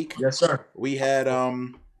 This week, yes, sir. We had,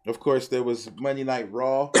 of course, there was Monday Night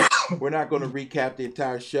Raw. We're not going to recap the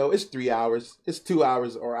entire show. It's 3 hours. It's 2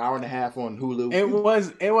 hours or hour and a half on Hulu.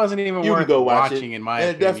 It wasn't even worth watching, in my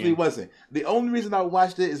opinion. It definitely wasn't. The only reason I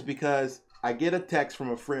watched it is because I get a text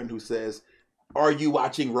from a friend who says, "Are you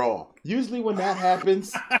watching Raw?" Usually when that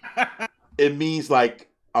happens, it means like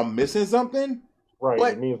I'm missing something.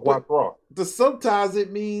 Right, it means watch Raw. The sometimes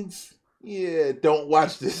it means, don't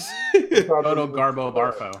watch this. Total Garbo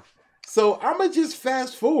Barfo. So I'm going to just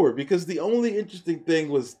fast forward because the only interesting thing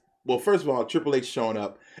was, well, first of all, Triple H showing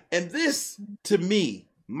up. And this, to me,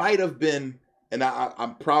 might have been, and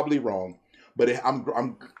I'm probably wrong, but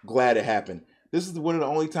I'm glad it happened. This is one of the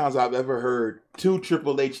only times I've ever heard 2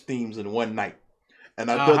 Triple H themes in one night.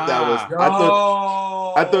 And I thought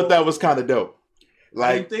that was kind of dope. Like,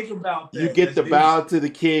 I didn't think about that. You get the bow to the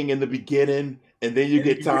king in the beginning, and then you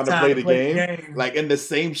get time to play the game. Like in the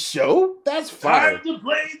same show? That's fire. Time to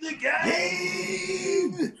play the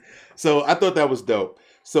game. So I thought that was dope.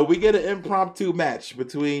 So we get an impromptu match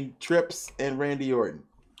between Trips and Randy Orton.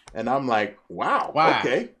 And I'm like, wow.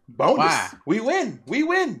 Okay. Bonus. Wow. We win.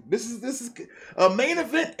 This is a main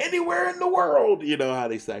event anywhere in the world. You know how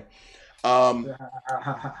they say. But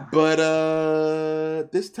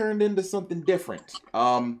this turned into something different.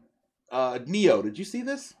 Neo, did you see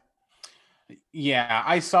this? Yeah,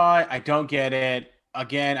 I saw it. I don't get it.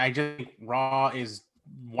 Again, I just think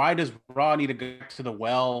why does Raw need to go to the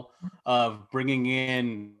well of bringing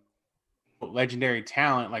in legendary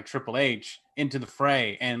talent like Triple H into the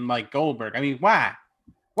fray and like Goldberg? I mean, why?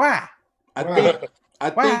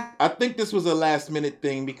 I think this was a last minute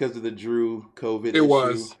thing because of the Drew COVID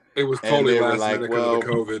issue. It was totally last minute because of the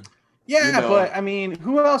COVID. Yeah, but I mean,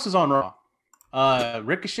 who else is on Raw?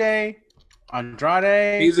 Ricochet,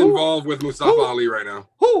 Andrade. He's involved with Mustafa Ali right now.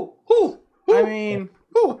 Who? I mean,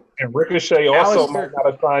 who? And Ricochet also might not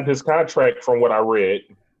have signed his contract from what I read.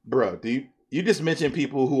 Bro, you just mentioned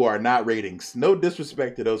people who are not ratings. No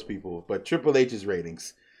disrespect to those people, but Triple H's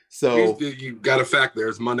ratings. So you got a fact there.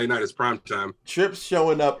 It's Monday night. It's prime time. Trips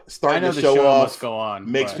showing up, starting to show off,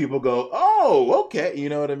 makes people go, "Oh, okay." You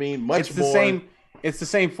know what I mean? It's the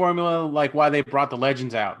same formula like why they brought the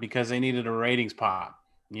Legends out because they needed a ratings pop.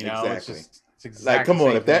 You know, exactly. It's exactly like, come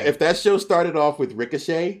on. If that show started off with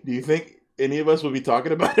Ricochet, do you think any of us would be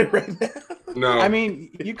talking about it right now? No. I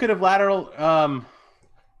mean, you could have lateral.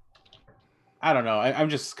 I don't know. I'm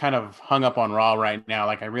just kind of hung up on Raw right now.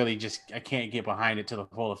 Like I can't get behind it to the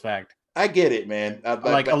full effect. I get it, man.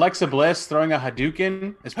 Like Alexa Bliss throwing a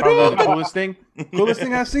Hadouken is probably the coolest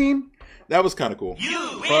thing I've seen. That was kind of cool.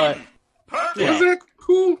 But was it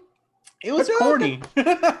cool? It was corny.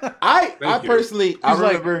 I personally, I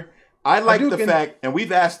remember. I like the fact, and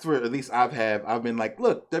we've asked for, at least I've been like,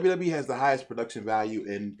 look, WWE has the highest production value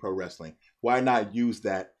in pro wrestling. Why not use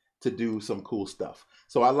that to do some cool stuff?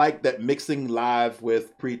 So I like that mixing live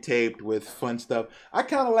with pre-taped with fun stuff. I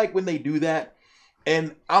kind of like when they do that.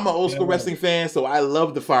 And I'm an old school wrestling fan, so I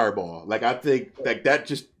love the fireball. Like, I think like that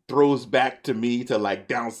just throws back to me to like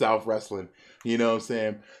down south wrestling. You know what I'm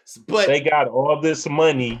saying? But they got all this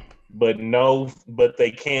money, but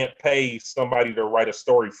they can't pay somebody to write a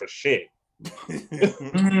story for shit.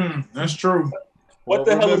 That's true. What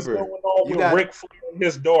the hell is going on with Ric Flair and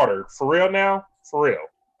his daughter? For real now? For real.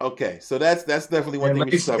 Okay, so that's definitely one thing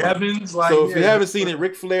we should cover. So if you haven't seen it,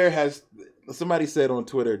 Ric Flair has. Somebody said on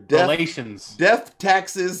Twitter, death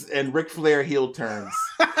taxes and Ric Flair heel turns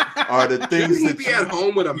are the things that be at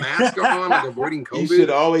home with a mask on, like avoiding COVID. You should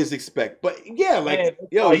always expect. But yeah, like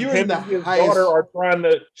you're in the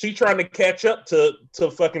highest. She's trying to catch up to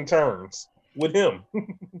fucking turns with him.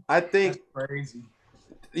 I think that's crazy.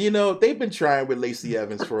 They've been trying with Lacey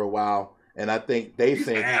Evans for a while, and I think they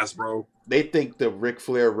think the Ric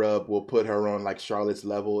Flair rub will put her on like Charlotte's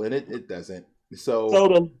level, and it doesn't. So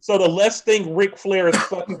the less thing Ric Flair's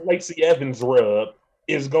fucking Lacey Evans rub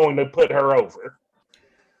is going to put her over.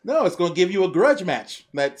 No, it's going to give you a grudge match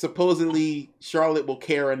that supposedly Charlotte will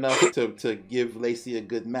care enough to give Lacey a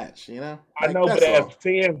good match. I know, but as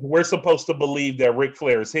fans, we're supposed to believe that Ric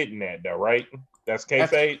Flair is hitting that, though, right? That's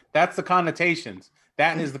kayfabe. That's the connotations.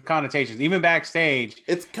 That is the connotations. Even backstage,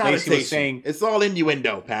 it's connotation. Was saying, it's all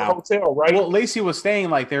innuendo, pal. Hotel, right? Well, Lacey was saying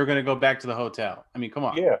like they were going to go back to the hotel. I mean, come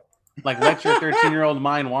on. Yeah. Like, let your 13-year-old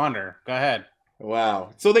mind wander. Go ahead.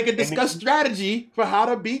 Wow. So they can discuss strategy for how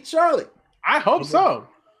to beat Charlotte. I hope so.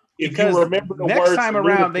 Because you remember the next time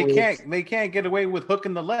around, they can't get away with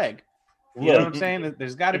hooking the leg. You know what I'm saying?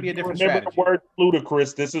 There's got to be a different strategy. Remember the word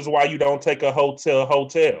ludicrous. This is why you don't take a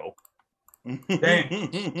hotel.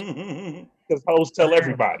 Damn. Because hoes tell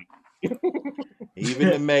everybody. Even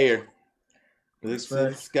the mayor. Looks to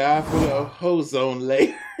the sky for the ozone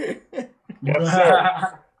layer. Yes,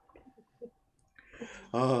 sir.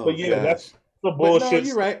 Oh, but yeah, gosh. That's the bullshit. No,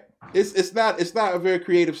 you're right. It's not a very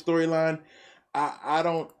creative storyline. I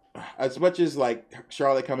don't, as much as like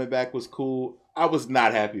Charlotte coming back was cool, I was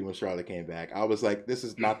not happy when Charlotte came back. I was like, this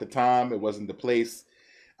is not the time. It wasn't the place.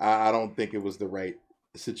 I don't think it was the right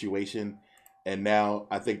situation. And now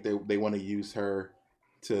I think they want to use her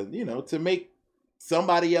to make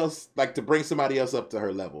somebody else, like to bring somebody else up to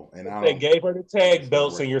her level. And they gave her the tag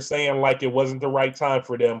belts, and you're saying like it wasn't the right time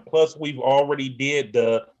for them. Plus, we've already did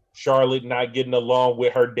the Charlotte not getting along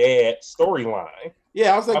with her dad storyline.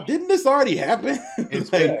 Yeah, I was like, didn't this already happen?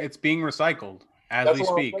 It's being recycled as we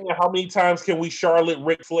speak. How many times can we Charlotte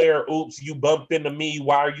Ric Flair? Oops, you bumped into me.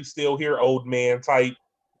 Why are you still here, old man? Type.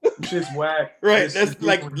 Just whack. Right, that's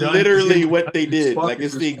like literally what they did. Like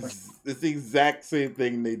it's the exact same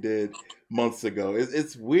thing they did months ago.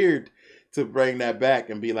 It's weird to bring that back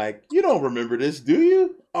and be like, you don't remember this, do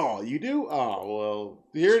you? Oh, you do? Oh, well,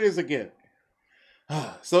 here it is again.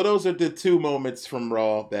 So those are the two moments from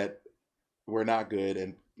Raw that were not good,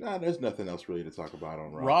 and there's nothing else really to talk about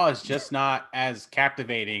on Raw. Raw is just not as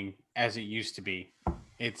captivating as it used to be.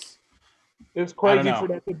 It's crazy for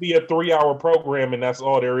that to be a 3-hour program, and that's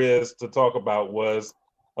all there is to talk about was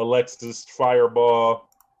Alexis Fireball,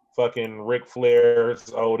 fucking Ric Flair's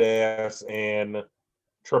old ass, and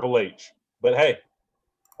Triple H. But hey,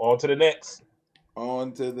 on to the next.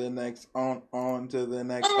 On to the next. On to the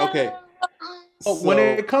next. Okay. When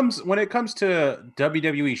it comes to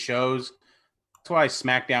WWE shows, that's why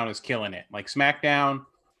SmackDown is killing it. Like SmackDown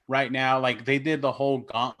right now, like they did the whole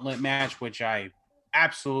gauntlet match, which I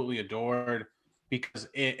absolutely adored because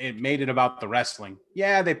it made it about the wrestling.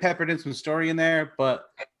 Yeah, they peppered in some story in there, but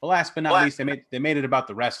last but not least, they made it about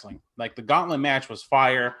the wrestling. Like the gauntlet match was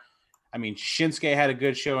fire. I mean, Shinsuke had a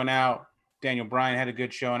good showing out. Daniel Bryan had a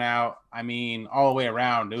good showing out. I mean, all the way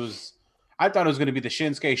around, I thought it was going to be the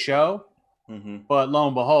Shinsuke show, but lo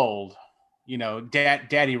and behold,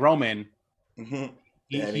 Daddy Roman,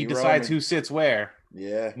 he decides who sits where.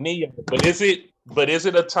 Yeah, but is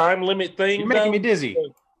it a time limit thing? You're making me dizzy.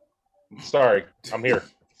 Sorry, I'm here.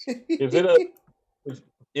 Is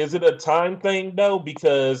it a time thing though?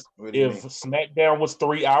 Because if SmackDown was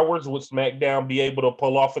 3 hours, would SmackDown be able to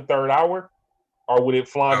pull off a third hour, or would it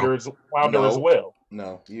flounder as well?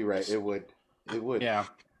 No, you're right. It would. Yeah,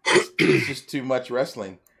 it's just too much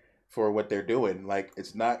wrestling for what they're doing. Like,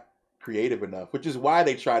 it's not creative enough, which is why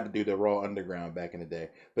they tried to do the Raw Underground back in the day,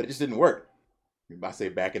 but it just didn't work. I say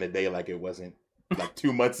back in the day like it wasn't like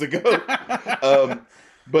 2 months ago.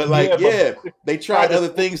 But like, they tried other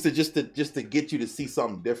things to just to get you to see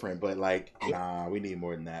something different. But like, nah, we need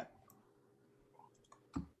more than that.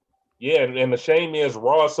 Yeah, and the shame is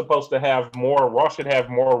Raw is supposed to have more. Raw should have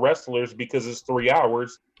more wrestlers because it's 3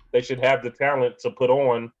 hours. They should have the talent to put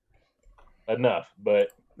on enough, but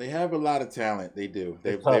they have a lot of talent. They do.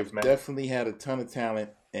 They've definitely had a ton of talent,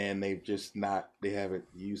 and they've just not. They haven't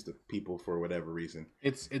used the people for whatever reason.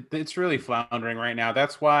 It's really floundering right now.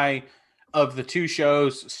 That's why, of the two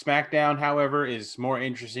shows, SmackDown, however, is more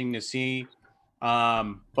interesting to see.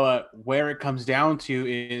 But where it comes down to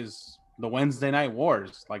is the Wednesday Night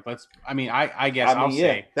Wars. Like, I guess I'll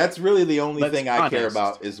say that's really the only thing I care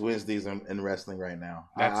about is Wednesdays in wrestling right now.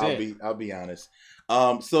 I'll be honest.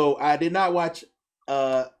 So I did not watch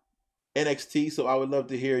NXT, so I would love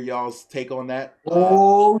to hear y'all's take on that.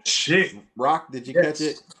 Shit, Rock, did you catch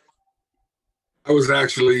it? I was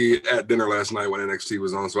actually at dinner last night when NXT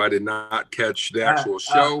was on, so I did not catch the actual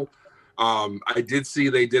show. I did see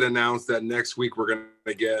they did announce that next week we're going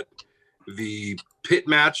to get the pit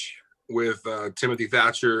match with Timothy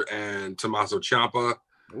Thatcher and Tommaso Ciampa.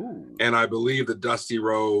 Ooh. And I believe the Dusty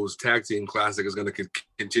Rhodes Tag Team Classic is going to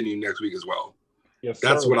continue next week as well. Yes,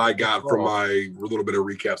 that's what I got from my little bit of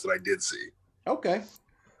recaps that I did see. Okay.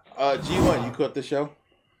 G1, you caught the show?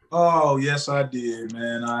 Oh, yes, I did,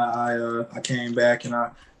 man. I came back and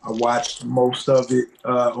I watched most of it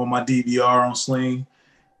on my DVR on Sling.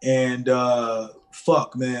 And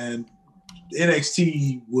fuck, man.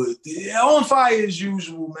 NXT was on fire as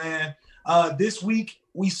usual, man. This week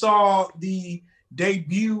we saw the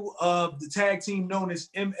debut of the tag team known as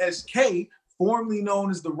MSK, formerly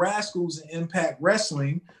known as the Rascals in Impact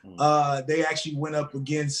Wrestling. They actually went up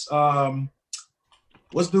against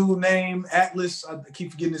what's the dude's name? Atlas. I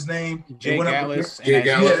keep forgetting his name. Jake Atlas.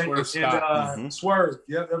 Swerve.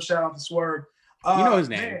 Yep. Shout out to Swerve. You know his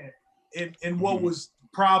name. Man, and what was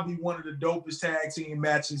probably one of the dopest tag team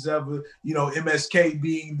matches ever. You know, MSK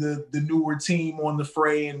being the newer team on the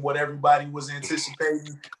fray and what everybody was anticipating.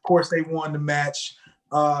 Of course, they won the match.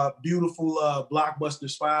 Beautiful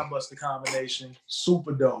blockbuster spinebuster combination.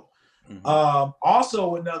 Super dope.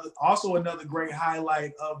 Also another great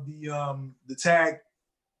highlight of the tag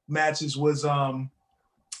matches was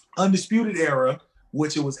Undisputed Era,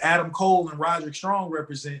 which it was Adam Cole and Roderick Strong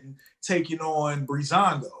representing, taking on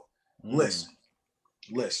Breezango. Listen.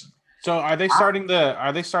 So are they starting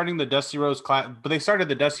the Dusty Rhodes class? But they started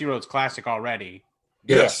the Dusty Rhodes Classic already.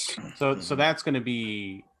 Yes. So that's going to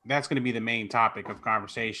be the main topic of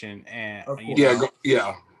conversation. And Okay.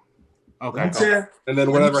 And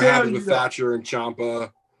then whatever happens with Thatcher and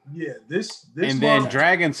Ciampa. Yeah, this and then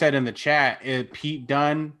Dragon said in the chat, Pete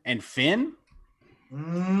Dunne and Finn.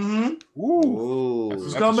 Ooh.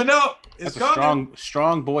 It's coming up. It's coming.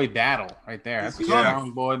 Strong boy battle right there. That's a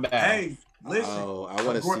strong boy battle. Hey, listen. Oh, I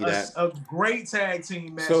want to see that. A great tag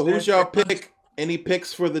team match. So who's y'all pick? Any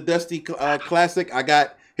picks for the Dusty Classic?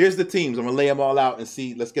 Here's the teams. I'm gonna lay them all out and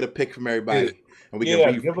see. Let's get a pick from everybody, and we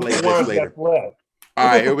can replay this later. All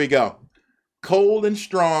right, here we go. Cole and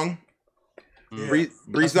Strong,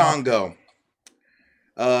 Breezango,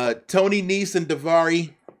 Tony Nese and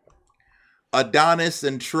Daivari, Adonis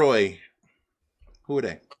and Troy. Who are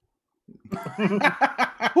they?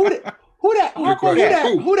 Who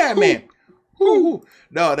that man? Who?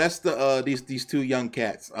 No, that's the these two young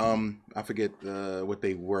cats. I forget what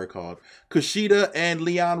they were called. Kushida and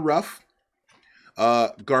Leon Ruff.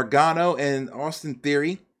 Gargano and Austin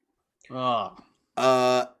Theory. Everrise.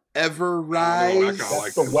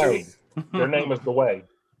 That's the Way. Their name is the Way.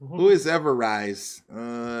 Who is Everrise?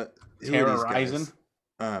 Terrorizing.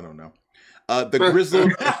 I don't know. The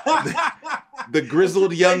grizzled, the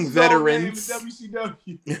grizzled young veterans.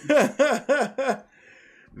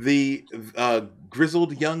 The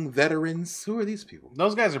grizzled young veterans. Who are these people?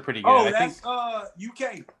 Those guys are pretty good. Oh, that's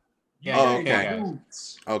UK. Yeah. Oh, okay.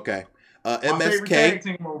 Okay. MSK. Tag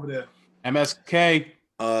team over there. MSK.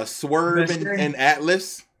 Swerve and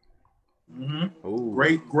Atlas.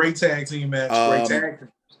 Ooh. Great tag team match. Great tag team.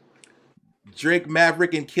 Drake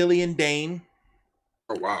Maverick and Killian Dane.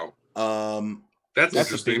 Oh wow. That's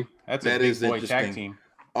interesting. That's a big boy tag team.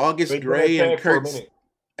 August Gray and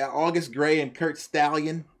Kurt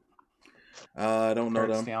Stallion. I don't know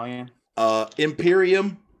them. Stallion.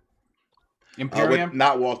 Imperium. Imperium.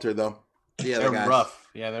 Not Walter though. Yeah, they're rough.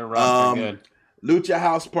 Yeah, they're rough. They're good. Lucha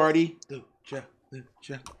House Party. Lucha.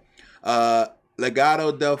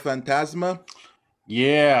 Legado del Fantasma.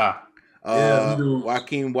 Yeah.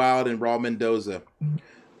 Joaquin Wilde and Raul Mendoza.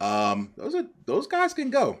 Those guys can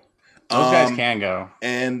go. Those guys can go.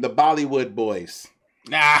 And the Bollywood boys.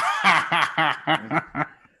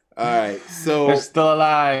 All right, so they're still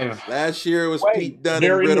alive. Last year it was Pete Dunne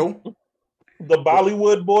and Riddle. The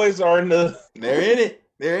Bollywood boys are in the. They're in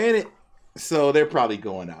it. So they're probably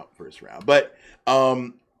going out first round. But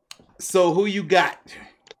so who you got?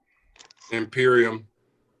 Imperium.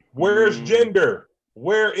 Where's Gender?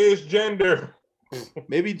 Where is Gender?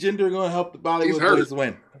 Maybe Gender gonna help the Bollywood boys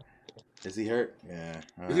win. Is he hurt? Yeah.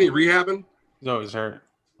 Isn't he rehabbing? He's always hurt.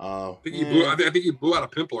 Oh, I think he blew out a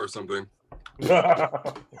pimple or something.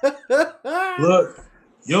 Look,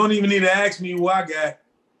 you don't even need to ask me who I got.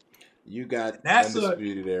 You got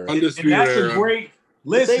Undisputed Era. Undisputed Era. A great.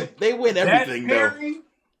 Listen, they win everything though.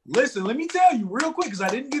 Listen, let me tell you real quick because I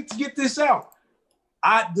didn't get to get this out.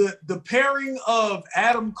 The pairing of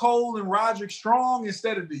Adam Cole and Roderick Strong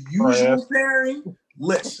instead of the usual pairing.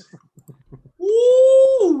 Listen,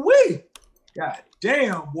 woo-wee. God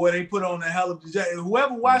damn, boy, they put on a hell of a.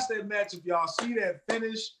 Whoever watched that match, if y'all see that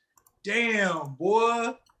finish, damn,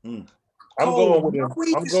 boy. I'm going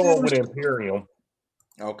with Imperium.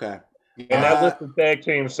 Okay. And that list of tag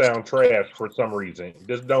teams sound trash for some reason.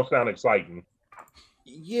 This don't sound exciting.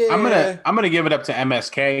 Yeah, I'm gonna give it up to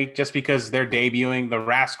MSK just because they're debuting. The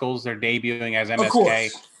Rascals, they're debuting as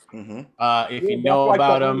MSK. If you know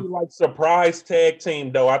about them, like surprise tag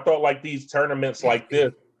team though. I thought like these tournaments like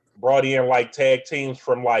this brought in like tag teams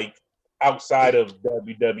from like outside of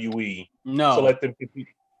WWE. No, to let them compete.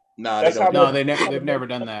 They've never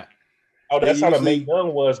done that. Oh, that's how the Mae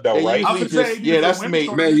Young was, though, right? That's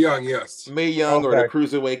Mae Young, yes. Mae Young or the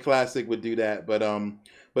Cruiserweight Classic would do that, but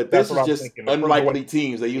this is just unlikely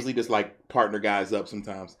teams. They usually just like partner guys up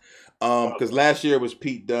sometimes. Because last year it was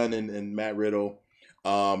Pete Dunne and Matt Riddle.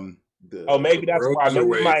 Maybe that's why.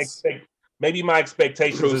 Maybe my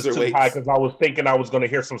expectations is too high because I was thinking I was going to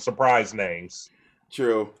hear some surprise names.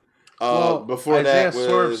 True. Before Isaiah that was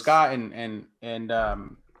Swerve Scott and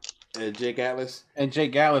Jake Atlas. And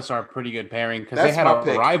Jake Atlas are a pretty good pairing because they had a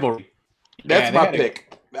rivalry. That's my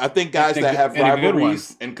pick. I think guys that have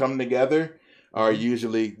rivalries and come together are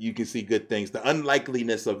usually, you can see good things. The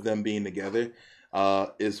unlikeliness of them being together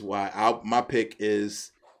is why my pick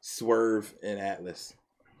is Swerve and Atlas.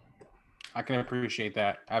 I can appreciate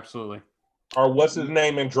that. Absolutely. Or what's his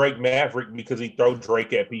name in Drake Maverick because he throw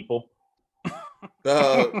Drake at people?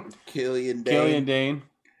 Killian Dane. Killian Dane.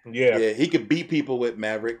 Yeah, he could beat people with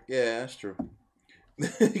Maverick. Yeah, that's true.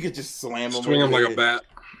 He could just slam them. Swing him like a bat.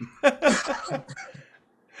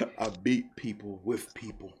 I beat people with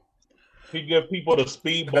people. He give people the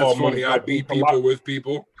speedball. That's funny. I beat people with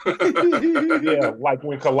people. Yeah, like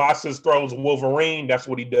when Colossus throws Wolverine, that's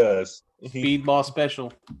what he does. Speedball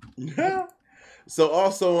special. Yeah. So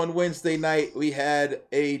also on Wednesday night we had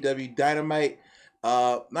AEW Dynamite.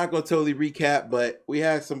 Not gonna totally recap, but we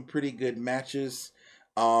had some pretty good matches.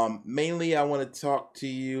 Mainly I want to talk to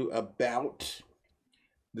you about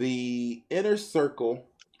the Inner Circle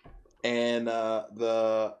and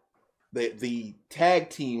the tag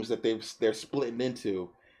teams that they're splitting into.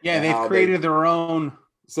 Yeah, they've created their own.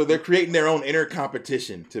 So they're creating their own inner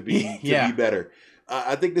competition to be be better.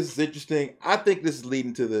 I think this is interesting. I think this is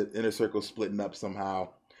leading to the Inner Circle splitting up somehow.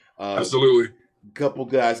 Absolutely. Couple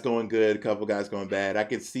guys going good, a couple guys going bad. I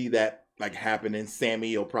can see that like happening.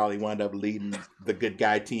 Sammy will probably wind up leading the good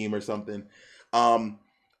guy team or something.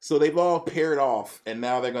 So they've all paired off, and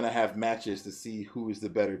now they're going to have matches to see who is the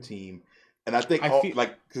better team. And I think I think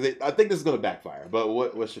this is going to backfire. But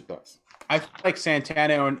what's your thoughts? I feel like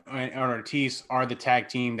Santana and Ortiz are the tag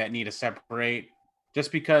team that need to separate, just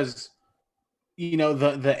because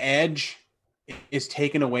the edge is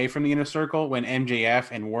taken away from the Inner Circle when MJF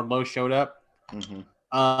and Wardlow showed up.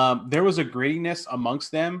 Mm-hmm. There was a grittiness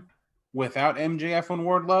amongst them without MJF and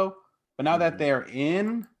Wardlow, but now that they're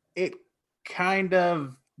in, it kind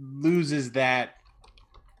of loses that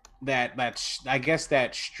I guess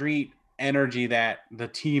that street energy that the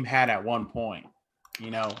team had at one point.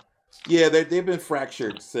 Yeah, they've been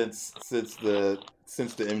fractured since the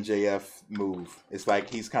MJF move. It's like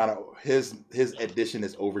he's kind of his addition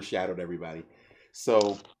has overshadowed everybody.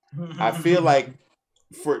 So I feel like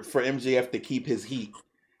for MJF to keep his heat,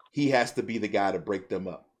 he has to be the guy to break them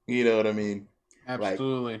up. You know what I mean?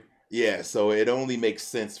 Absolutely. Yeah, so it only makes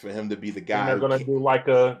sense for him to be the guy. And they're gonna go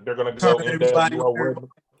into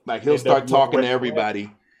like he'll start talking to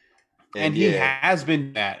everybody. And he has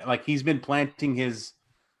been that. Like he's been planting his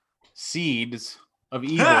seeds of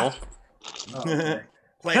evil.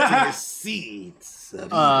 Planting his seeds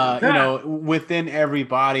of evil. Within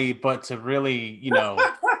everybody, but to really,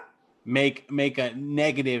 make a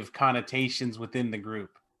negative connotations within the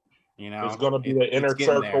group. It's going to be the inner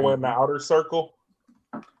circle and the outer circle.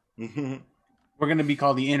 Mm-hmm. We're going to be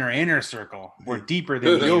called the inner circle. We're deeper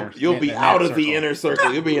than the You'll be out of the inner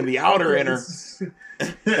circle. You'll be in the outer inner.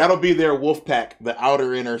 That'll be their wolf pack, the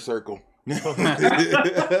outer inner circle.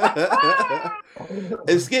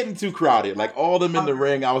 It's getting too crowded. Like all them in the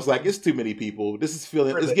ring, I was like, it's too many people. This is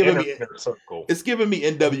feeling. It's giving me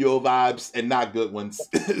NWO vibes and not good ones.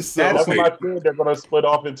 So that's what I said. They're going to split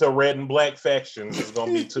off into red and black factions. It's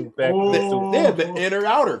going to be two factions. Yeah, the inner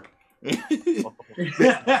outer. The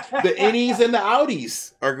innies and the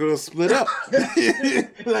outies are going to split up.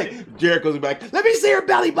 Like Jericho's back. Let me see your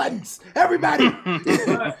belly buttons, everybody.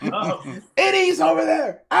 Innies over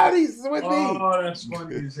there, outies with me. Oh, that's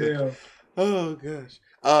funny as hell. Oh gosh.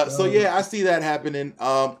 So yeah, I see that happening.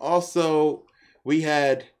 Also, we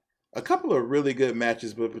had a couple of really good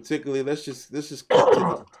matches, but particularly let's just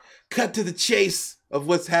cut to the chase of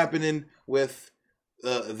what's happening with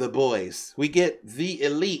the boys. We get the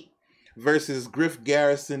Elite versus Griff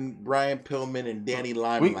Garrison, Brian Pillman, and Danny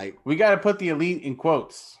Limelight. We got to put the Elite in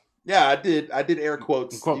quotes. Yeah, I did air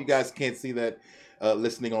quotes. You guys can't see that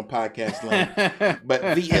listening on podcast land, but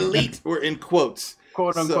the Elite were in quotes,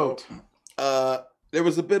 quote unquote. So, there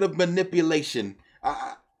was a bit of manipulation.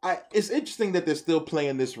 It's interesting that they're still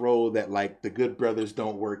playing this role that like the Good Brothers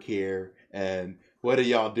don't work here, and what are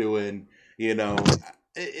y'all doing? You know, God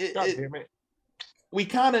damn it. We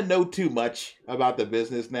kind of know too much about the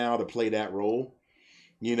business now to play that role.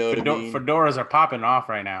 You know what I mean? Fedoras are popping off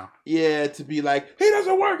right now. Yeah, to be like, he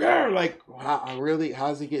doesn't work here. Like, really?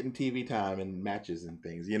 How's he getting TV time and matches and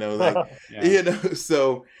things? You know, like, you know,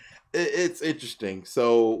 so it's interesting.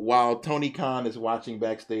 So while Tony Khan is watching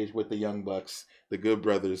backstage with the Young Bucks, the Good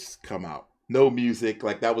Brothers come out. No music.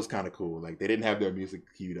 Like, that was kind of cool. Like, they didn't have their music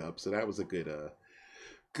queued up. So that was a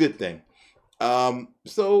good thing.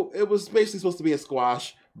 So it was basically supposed to be a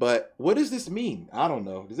squash, but what does this mean? I don't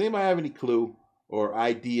know. Does anybody have any clue or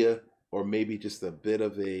idea, or maybe just a bit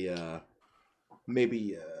of a I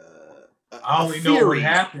only know what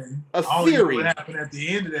happened. A theory what happened at the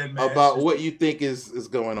end of that match about what you think is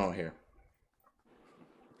going on here.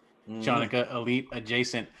 Jonica, Elite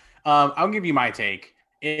adjacent. I'll give you my take.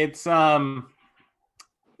 It's you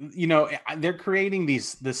know, they're creating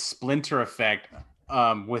this splinter effect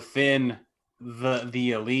within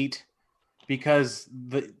the Elite, because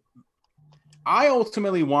I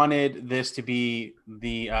ultimately wanted this to be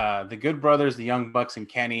the Good Brothers, the Young Bucks, and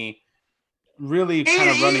Kenny really kind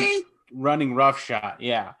of running roughshod.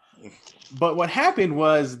 Yeah. But what happened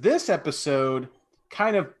was this episode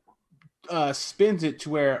kind of spins it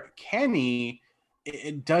to where Kenny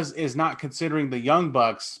is not considering the Young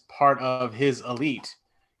Bucks part of his Elite.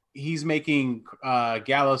 He's making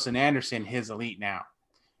Gallows and Anderson his Elite now,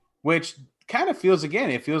 which kind of feels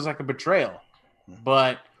like a betrayal.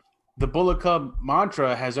 But the Bullet Club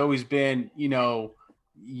mantra has always been, you know,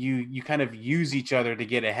 you kind of use each other to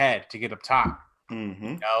get ahead, to get up top. Mm-hmm.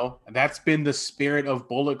 You know, and that's been the spirit of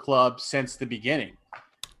Bullet Club since the beginning.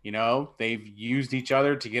 You know, they've used each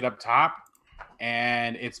other to get up top,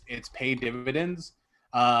 and it's paid dividends.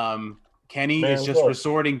 Kenny is just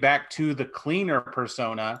resorting back to the cleaner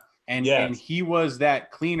persona, and he was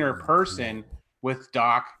that cleaner person with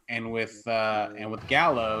Doc and with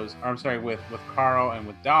Gallows, or I'm sorry, with Carl and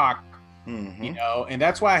with Doc. Mm-hmm. You know, and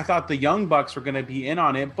that's why I thought the Young Bucks were going to be in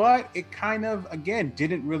on it, but it kind of, again,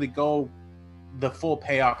 didn't really go the full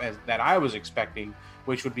payoff as that I was expecting,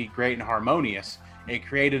 which would be great and harmonious. It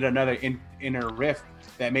created another inner rift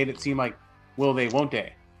that made it seem like will they, won't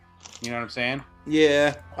they? You know what I'm saying?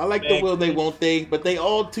 Yeah, I like the will they, won't they, but they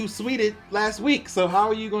all too sweeted last week. So how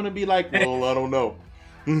are you going to be like, well, I don't know?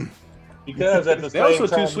 Because at the same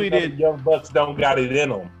time, the Young Bucks don't got it in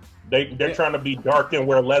them. They're trying to be dark and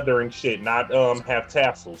wear leather and shit, not have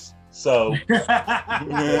tassels. So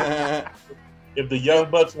if the Young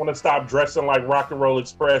Bucks want to stop dressing like Rock and Roll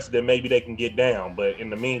Express, then maybe they can get down. But in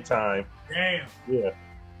the meantime, we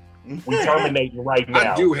terminating right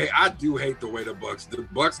now. I do hate the way the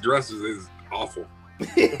Bucks dresses is awful.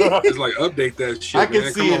 It's like update that shit. I can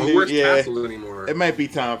man. see Come on, it. Where's Tassel anymore? It might be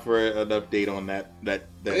time for an update on that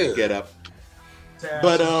get up.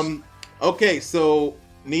 But okay, so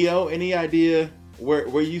Neo, any idea where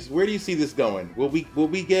do you see this going? Will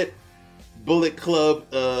we get Bullet Club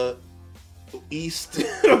East,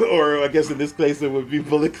 or I guess in this case it would be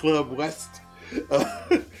Bullet Club West?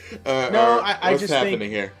 I just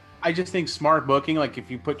happening here? I just think smart booking, like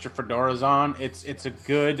if you put your fedoras on, it's a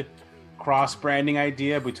good cross branding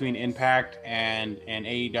idea between Impact and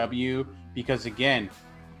AEW, because again,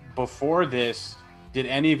 before this, did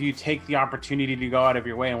any of you take the opportunity to go out of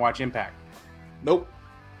your way and watch Impact? Nope.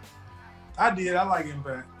 I did. I like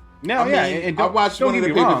Impact. No, I mean, I watched one of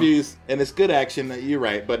the pay-per-views, and it's good action. You're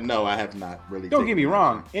right, but no, I have not really. Don't get me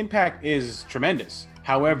wrong. Impact is tremendous.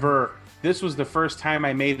 However, this was the first time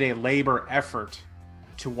I made a labor effort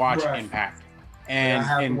to watch Impact, and I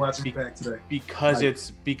have to watch Impact today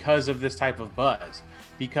because of this type of buzz,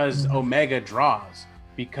 because Omega draws,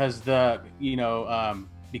 because the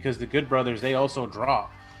Good Brothers, they also draw.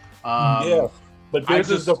 But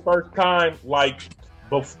this is the first time, like,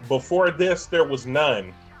 before this, there was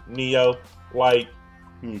none. Neo, like,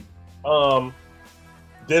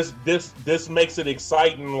 this makes it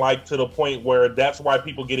exciting, like, to the point where that's why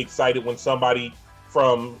people get excited when somebody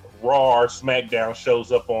from Raw or SmackDown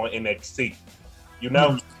shows up on NXT. You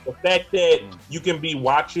know, the fact that you can be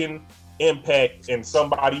watching Impact and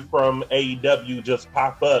somebody from AEW just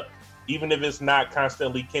pop up, even if it's not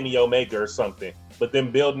constantly Kenny Omega or something, but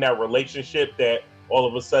then building that relationship that all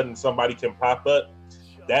of a sudden somebody can pop up,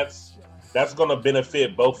 that's going to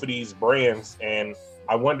benefit both of these brands. And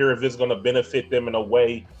I wonder if it's going to benefit them in a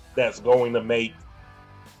way that's going to make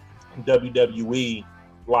WWE,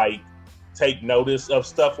 like, take notice of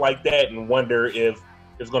stuff like that, and wonder if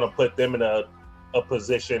it's going to put them in a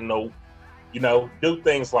position to, you know, do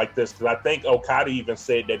things like this. Because I think Okada even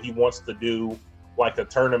said that he wants to do, like, a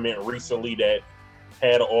tournament recently that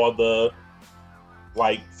had all the,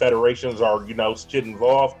 like, federations or, you know, shit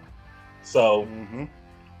involved. So,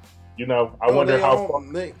 you know, I wonder how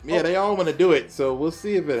they all want to do it, so we'll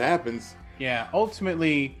see if it happens. Yeah,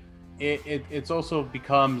 ultimately, it's also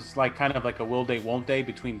becomes like kind of like a will they, won't they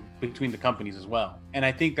between the companies as well. And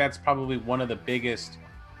I think that's probably one of the biggest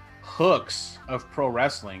hooks of pro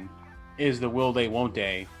wrestling is the will they, won't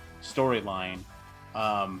they storyline.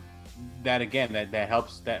 That again, that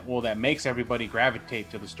helps, that makes everybody gravitate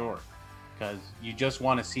to the story because you just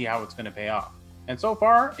want to see how it's going to pay off. And so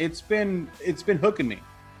far, it's been hooking me.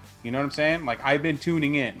 You know what I'm saying? Like, I've been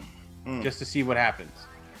tuning in just to see what happens.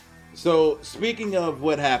 So, speaking of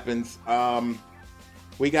what happens,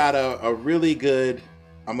 we got a really good...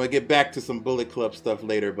 I'm going to get back to some Bullet Club stuff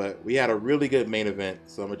later, but we had a really good main event,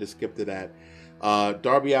 so I'm going to just skip to that.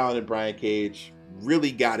 Darby Allin and Brian Cage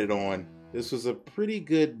really got it on. This was a pretty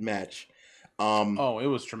good match. It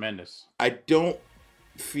was tremendous. I don't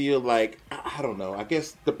feel like... I don't know. I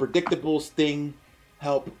guess the predictable Sting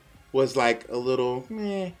help was like a little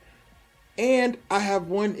meh. And I have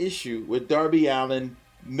one issue with Darby Allin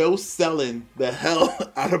no selling the hell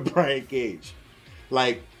out of Brian Cage.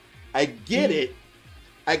 Like, I get it.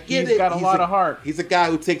 He's got a lot of heart. He's a guy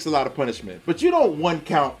who takes a lot of punishment. But you don't one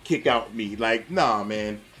count kick out me. Like, nah,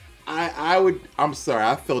 man. I'm sorry.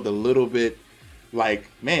 I felt a little bit like,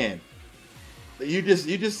 man, you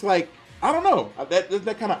just like, I don't know.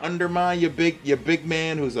 That kind of undermine your big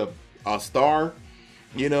man who's a star.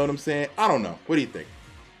 You know what I'm saying? I don't know. What do you think?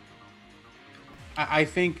 I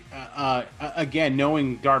think, again,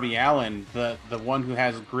 knowing Darby Allin, the one who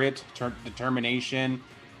has grit, determination,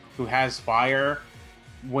 who has fire,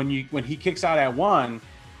 when he kicks out at one,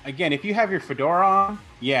 again, if you have your fedora on,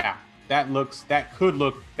 yeah, that could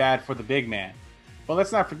look bad for the big man. But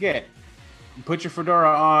let's not forget, put your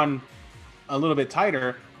fedora on a little bit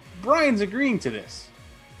tighter. Brian's agreeing to this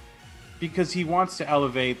because he wants to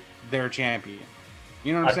elevate their champion.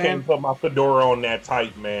 You know what I'm saying? I can't put my fedora on that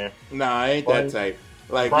tight, man. Nah, I ain't that tight.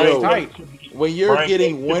 Like, tight. When you're Brian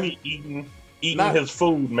getting one... eating his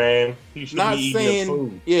food, man. He should be eating his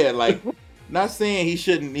food. Yeah, like, not saying he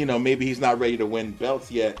shouldn't, you know, maybe he's not ready to win belts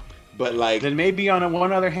yet, but like... Then maybe on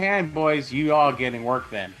one other hand, boys, you all getting work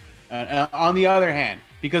then. On the other hand,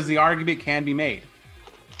 because the argument can be made.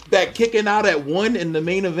 That kicking out at one in the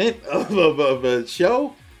main event of a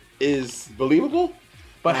show is believable?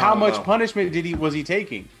 But how much punishment was he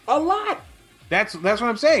taking? A lot. That's what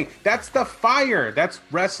I'm saying. That's the fire. That's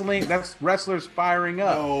wrestling. That's wrestlers firing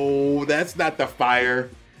up. No, that's not the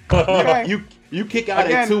fire. You kick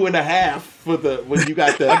out at 2.5 for when you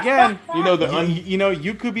got the again.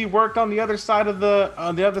 You could be worked on the other side of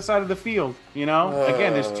the field. You know,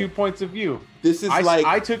 again, there's 2 points of view. This is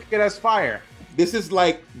I took it as fire. This is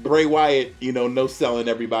like Bray Wyatt. You know, no selling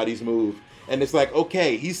everybody's move. And it's like,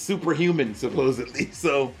 okay, he's superhuman, supposedly,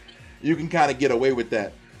 so you can kind of get away with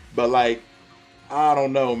that. But, like, I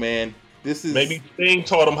don't know, man. This is... Maybe Sting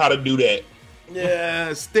taught him how to do that.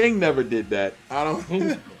 Yeah, Sting never did that. I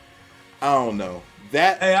don't know.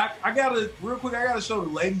 Hey, I gotta show the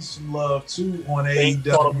ladies some love, too, on AEW.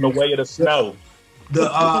 Taught him the way of the snow.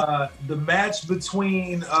 The match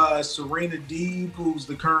between Serena Deeb, who's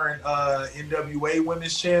the current NWA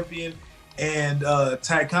Women's Champion, and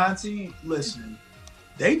Tay Conti, listen,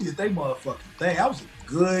 they did their motherfucking thing. That was a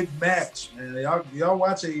good match, man. Y'all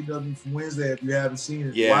watch AEW from Wednesday if you haven't seen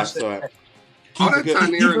it. Yeah, watch that match. All that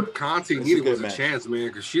Taynara Conti needed was a chance, man,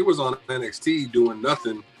 because she was on NXT doing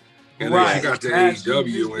nothing, and then she got to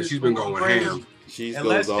AEW, and she's been going ham. She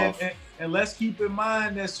goes off. And let's keep in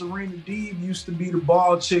mind that Serena Deeb used to be the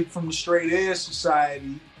bald chick from the Straight Edge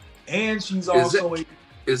Society, and she's also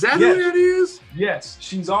Is that who that is? Yes,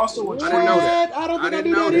 she's also a. I didn't know that. I don't think I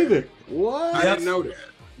knew that either. What? I didn't know that.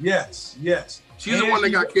 Yes. She's the one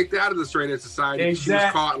that got kicked out of the Straight Edge Society. Exactly. She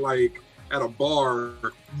was caught like at a bar.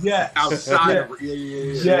 Yes. Outside of her.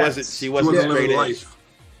 Yeah. She wasn't Straight Edge.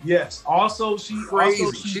 Yes. Also, she's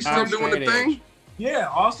still doing the thing. Yeah.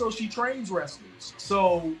 Also, she trains wrestlers.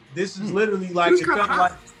 So this is literally like it felt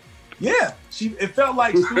like. Yeah, it felt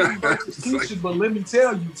like Susie versus Keisha, but let me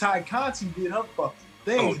tell you, Ty Conti did her fucking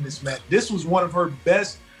thing in this match. This was one of her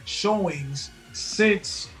best showings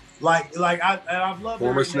since, I've loved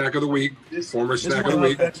former snack of the week. Former snack of the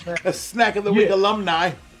week. A snack of the week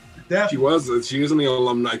alumni. Definitely. She was in the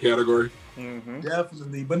alumni category. Mm-hmm.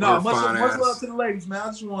 Definitely, but no, much love to the ladies, man. I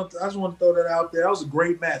just want to throw that out there. That was a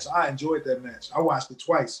great match. I enjoyed that match. I watched it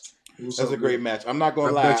twice. That's a great match. I'm not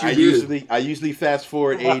gonna lie. I usually fast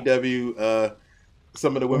forward AEW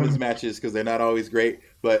some of the women's matches because they're not always great,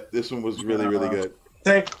 but this one was really good.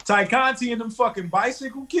 Ty Conti and them fucking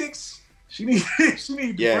bicycle kicks. She need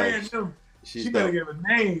to brand them. She better give a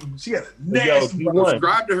name. She got a nasty one.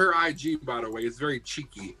 Subscribe to her IG, by the way. It's very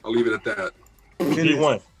cheeky. I'll leave it at that.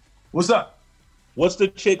 G1. What's up? What's the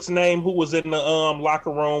chick's name who was in the locker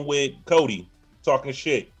room with Cody talking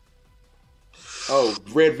shit? Oh,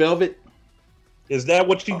 Red Velvet. Is that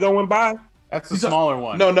what you going by? That's the smaller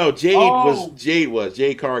one. No.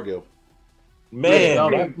 Jade Cargill.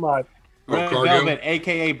 Man, that's my Red Velvet,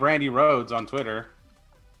 aka Brandy Rhodes on Twitter.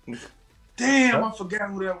 Damn, I forgot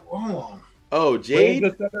who that was. Hold on. Oh, Jade.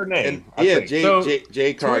 That's her name.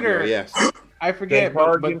 Jade Cargill. Twitter, yes. I forget,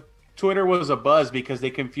 but Twitter was a buzz because they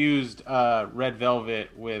confused Red Velvet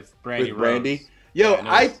with Brandy Rhodes. Yo, yeah,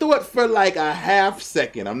 I thought for like a half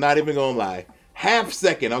second, I'm not even gonna lie, half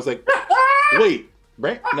second, I was like, wait,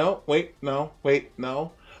 no.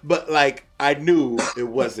 But like, I knew it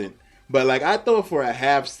wasn't. But like, I thought for a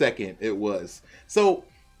half second it was. So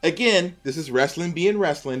again, this is wrestling being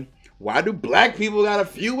wrestling. Why do black people got a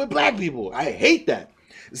feud with black people? I hate that.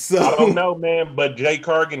 So I don't know, man, but Jay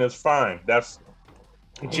Cargill is fine.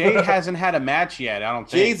 Jay hasn't had a match yet, I don't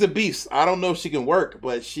think. Jay's a beast. I don't know if she can work,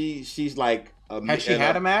 but she's like has she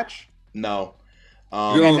had a match? No.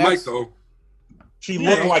 You're on the mic though. She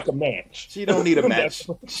looked like a match. She don't need a match.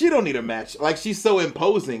 She don't need a match. Like, she's so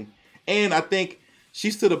imposing. And I think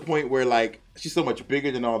she's to the point where, like, she's so much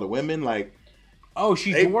bigger than all the women. Like,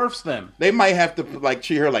 she dwarfs them. They might have to, like,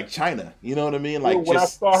 treat her like China. You know what I mean? Like,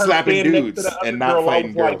 just slapping dudes and not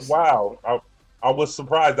fighting girls. Like, wow. I was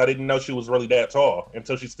surprised. I didn't know she was really that tall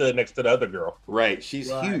until she stood next to the other girl. Right. She's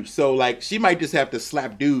huge. So, like, she might just have to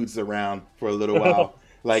slap dudes around for a little while,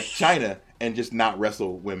 like China, and just not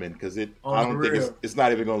wrestle women because I don't think it's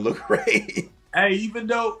not even going to look great. Hey, even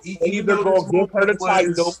though they either going to give her the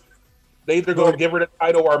title, they either going to give her the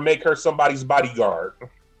title or make her somebody's bodyguard.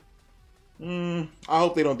 I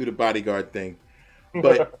hope they don't do the bodyguard thing,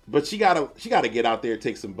 but she gotta get out there,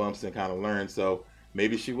 take some bumps, and kind of learn. So.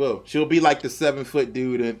 Maybe she will. She'll be like the 7-foot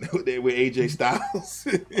dude with AJ Styles.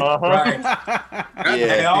 Right.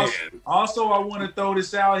 Yeah. Also, I want to throw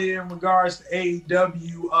this out here in regards to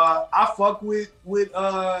AEW. I fuck with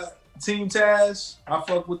Team Taz. I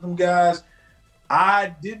fuck with them guys.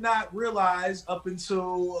 I did not realize up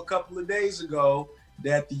until a couple of days ago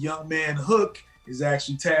that the young man Hook is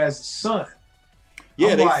actually Taz's son.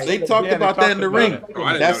 Yeah, they talked about that in the ring. Oh,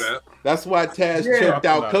 I didn't know that. That's why Taz choked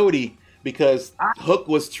out Cody. Because Hook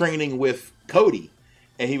was training with Cody,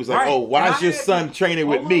 and he was like, "Oh, why is your son training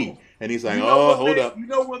with me?" And he's like, hold up. You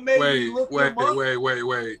know what made me look him up?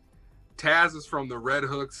 Wait. Taz is from the Red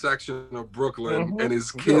Hook section of Brooklyn, and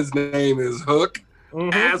his kid's name is Hook.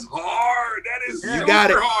 That's hard. That is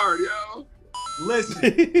super hard, yo.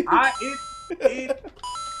 Listen,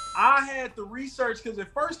 I had to research because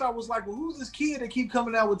at first I was like, "Well, who's this kid that keep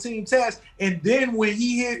coming out with Team Taz?" And then when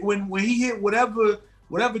he hit whatever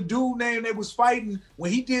dude name they was fighting,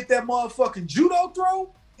 when he did that motherfucking judo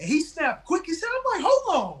throw and he snapped quick as hell, I'm like,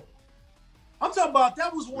 hold on. I'm talking about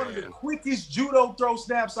that was one of the quickest judo throw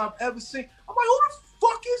snaps I've ever seen. I'm like, who the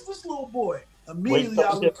fuck is this little boy? Immediately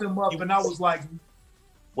I looked him up and I was like,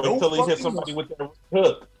 wait until he hit somebody with that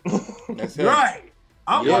hook. That's right.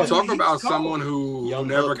 Talk about someone who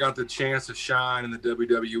never got the chance to shine in the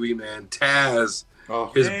WWE, man. Taz,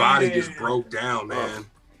 his body just broke down, man.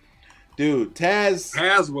 Dude,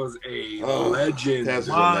 Taz was a legend. Taz was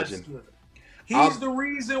a legend. He's the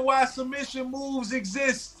reason why submission moves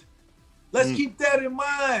exist. Let's keep that in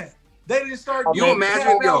mind. They didn't start. You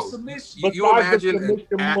imagine, a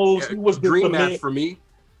dream match for me.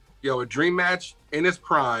 A dream match in its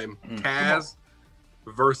prime. Taz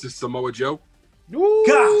versus Samoa Joe.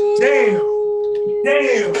 God damn.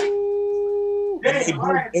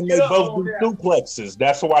 And they both do duplexes.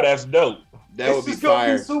 That's why that's dope. That would be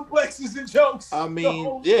fire. Suplexes and chokes. I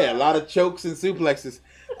mean, a lot of chokes and suplexes.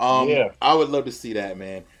 I would love to see that,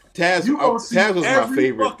 man. Taz was my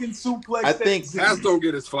favorite. Suplex I think Taz don't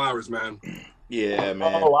get his flowers, man. Yeah,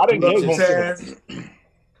 man. Oh, I didn't get Taz.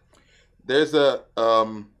 There's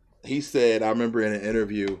he said, I remember in an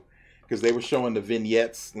interview, because they were showing the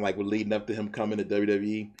vignettes like leading up to him coming to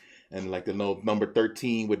WWE, and like the number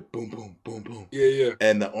 13 with boom, boom, boom, boom. Yeah.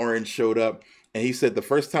 And the orange showed up, and he said the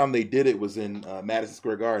first time they did it was in Madison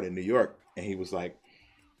Square Garden in New York, and he was like,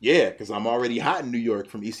 "Yeah, because I'm already hot in New York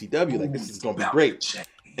from ECW. Like this is gonna be great."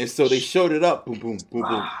 And so they showed it up, boom, boom, boom,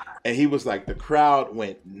 boom, and he was like, the crowd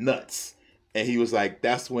went nuts, and he was like,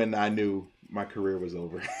 "That's when I knew my career was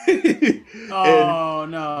over."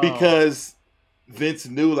 No! Because Vince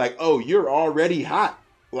knew, like, oh, you're already hot.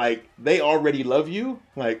 Like, they already love you.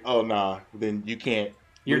 Like, oh, nah, then you can't.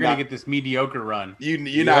 You're gonna get this mediocre run.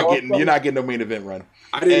 You're not getting no main event run.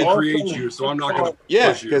 I didn't create you, so I'm not gonna.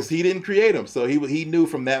 Yeah, because he didn't create him, so he knew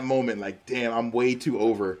from that moment, like, damn, I'm way too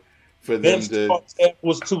over for them Vince to. Thought Taz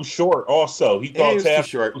was too short. Also, he thought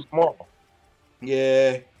Taz was too small.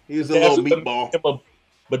 Yeah, he was a little meatball.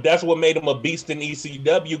 But that's what made him a beast in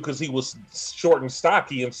ECW, because he was short and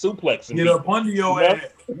stocky and suplexing. Get up under your ass.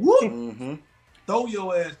 Whoop. Mm-hmm. Throw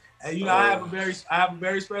your ass. And I have a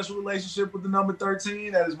very special relationship with the number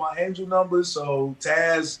 13. That is my angel number. So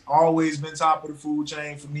Taz always been top of the food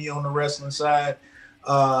chain for me on the wrestling side.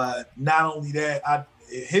 Not only that,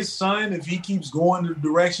 his son, if he keeps going the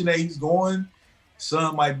direction that he's going,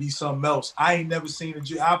 son might be something else. I ain't never seen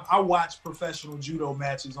I watch professional judo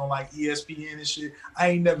matches on like ESPN and shit. I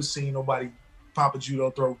ain't never seen nobody pop a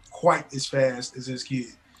judo throw quite as fast as his kid.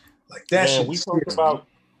 Like that shit. We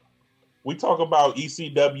talk about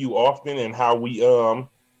ECW often and how we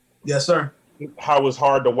yes sir, how it's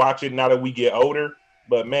hard to watch it now that we get older.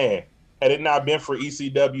 But man, had it not been for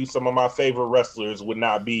ECW, some of my favorite wrestlers would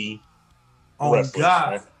not be.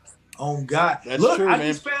 God. Man. Oh God! That's look, true,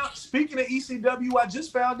 man. Speaking of ECW, I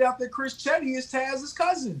just found out that Chris Chetty is Taz's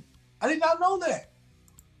cousin. I did not know that.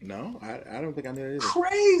 No, I don't think I knew that either.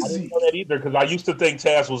 Crazy. I didn't know that either, because I used to think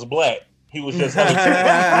Taz was black. He was just super tan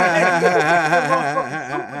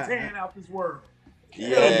out this world.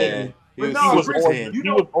 Yeah, he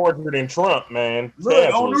was ordered in Trump, man. Look,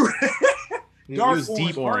 he was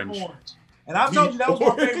deep orange. And I told you that was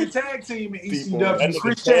my favorite tag team in ECW,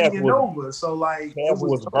 Chris Chetty and Nova. So like, Taz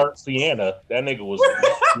was Bert Sienna. That nigga was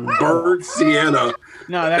Bert Sienna.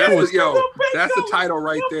 No, that's the title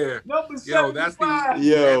right there. That's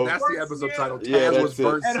the episode title. Taz was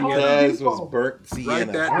Bert Sienna. Taz was Bert Sienna.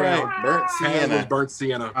 Write that down. Bert Sienna. Taz was Bert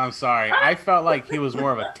Sienna. I'm sorry. I felt like he was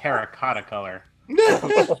more of a terracotta color.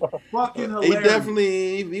 Fucking hilarious.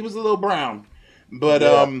 He was a little brown, but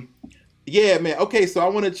yeah, man. Okay, so I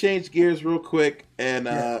want to change gears real quick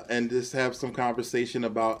and just have some conversation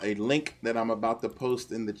about a link that I'm about to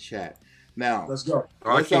post in the chat. Now, let's go.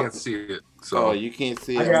 I can't see it. So you can't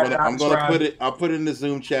see it. I'm gonna put it. I'll put it in the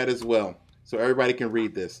Zoom chat as well, so everybody can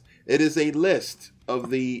read this. It is a list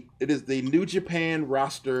of the New Japan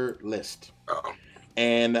roster list,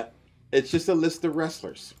 and it's just a list of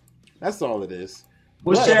wrestlers. That's all it is.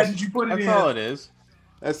 What chat did you put it in? That's all it is.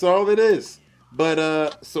 That's all it is.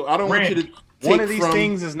 But so I don't want you to take one of these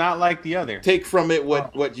things is not like the other. Take from it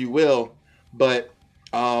what you will, but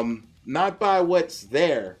not by what's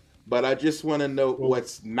there. But I just want to know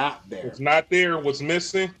what's not there. What's not there? What's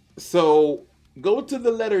missing? So go to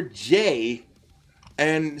the letter J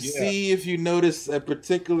and see if you notice a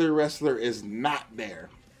particular wrestler is not there.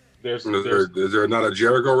 Is there not a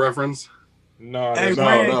Jericho reference? No.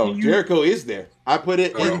 Jericho is there. I put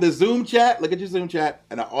it in the Zoom chat. Look at your Zoom chat,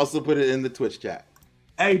 and I also put it in the Twitch chat.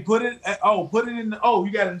 Hey, put it in. You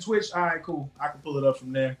got it in Twitch. All right, cool. I can pull it up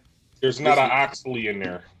from there. There's not an Oxley in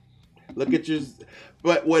there. Look at your.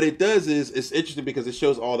 But what it does is it's interesting because it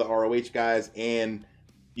shows all the ROH guys and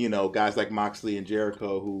guys like Moxley and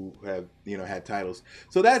Jericho who have had titles.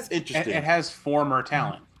 So that's interesting. It has former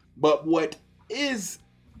talent. But what is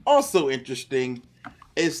also interesting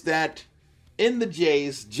is that in the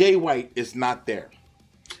J's, Jay White is not there.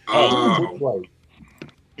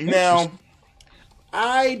 Now,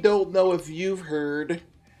 I don't know if you've heard,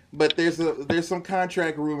 but there's some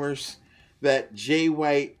contract rumors that Jay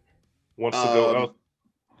White wants to go out.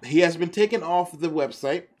 He has been taken off the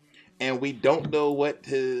website, and we don't know what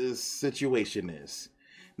his situation is.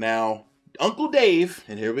 Now, Uncle Dave,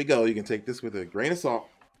 and here we go. You can take this with a grain of salt.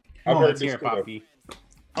 I've heard this, Poppy.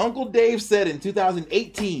 Uncle Dave said in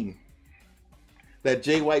 2018 that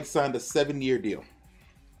Jay White signed a 7-year deal.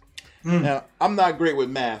 Now, I'm not great with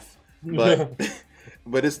math, but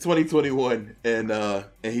but it's 2021 and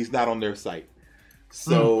he's not on their site.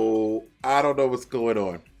 So I don't know what's going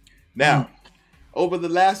on. Now, over the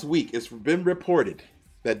last week, it's been reported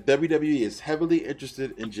that WWE is heavily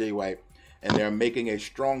interested in Jay White and they're making a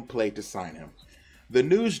strong play to sign him. The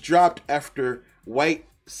news dropped after White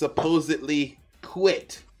supposedly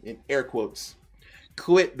quit, in air quotes,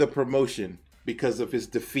 quit the promotion because of his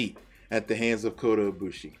defeat at the hands of Kota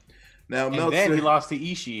Ibushi. Now, and then he lost to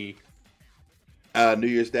Ishii. New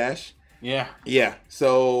Year's Dash? Yeah. Yeah.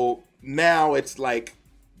 So now it's like,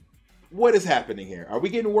 what is happening here? Are we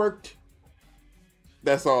getting worked?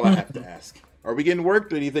 That's all I have to ask. Are we getting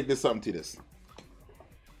worked, or do you think there's something to this?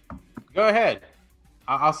 Go ahead.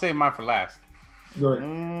 I'll save mine for last. Go ahead.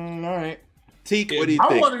 All right. Teak, what do you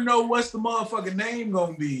think? I want to know what's the motherfucking name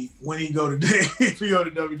gonna be when he go to if he go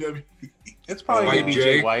to WWE. It's probably gonna be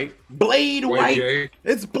Jay White. Blade White. Jay.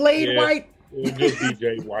 It's Blade White. It'll just be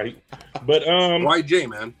Jay White. But White Jay,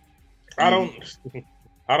 man. I don't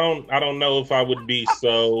know if I would be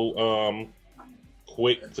so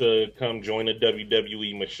quick to come join a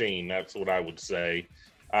WWE machine. That's what I would say.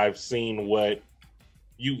 I've seen what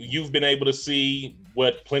you've been able to see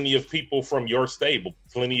what plenty of people from your stable,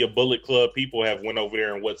 plenty of Bullet Club people have went over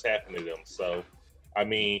there and what's happened to them. So, I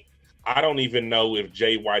mean, I don't even know if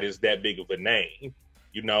Jay White is that big of a name.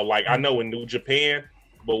 You know, like I know in New Japan,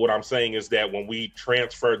 but what I'm saying is that when we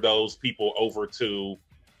transfer those people over to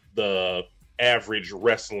the average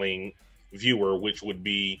wrestling viewer, which would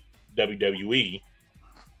be WWE,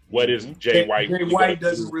 what is Jay White? Jay White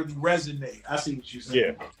doesn't really resonate. I see what you're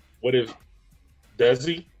saying. Yeah. What is? Does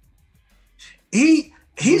he? He's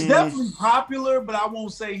definitely popular, but I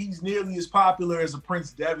won't say he's nearly as popular as a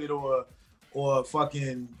Prince Devitt or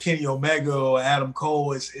fucking Kenny Omega or Adam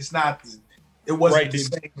Cole. It's not. It wasn't right. the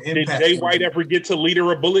same impact. Did Jay White ever get to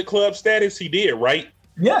leader of Bullet Club status? He did, right?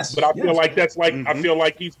 Yes. But I feel like that's like I feel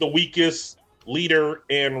like he's the weakest leader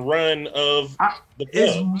and run of the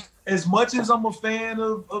club. As much as I'm a fan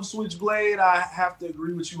of Switchblade, I have to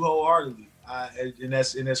agree with you wholeheartedly. And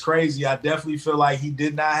that's crazy. I definitely feel like he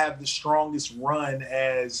did not have the strongest run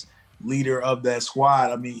as leader of that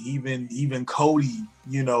squad. I mean, even Cody,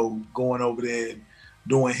 you know, going over there and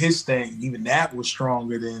doing his thing, even that was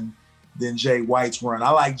stronger than Jay White's run. I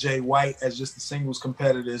like Jay White as just a singles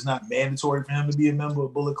competitor. It's not mandatory for him to be a member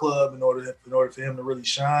of Bullet Club in order for him to really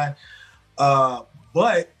shine.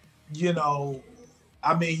 But you know,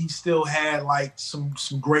 I mean, he still had like some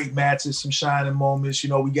great matches, some shining moments. You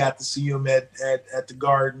know, we got to see him at the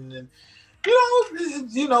Garden, and I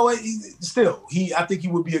think he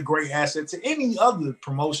would be a great asset to any other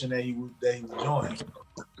promotion that he would join.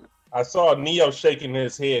 I saw Neo shaking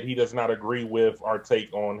his head. He does not agree with our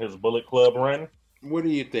take on his Bullet Club run. What do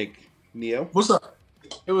you think, Neo? What's up?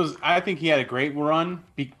 I think he had a great run,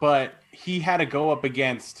 but he had to go up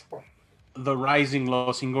against the rising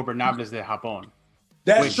Los Ingobernables de Japón.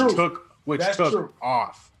 That's true. Which took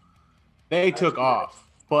off. They took off,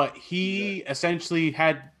 but he essentially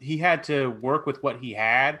had to work with what he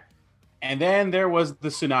had, and then there was the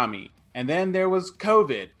tsunami, and then there was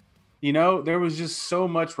COVID. You know, there was just so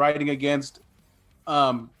much riding against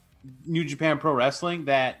New Japan Pro Wrestling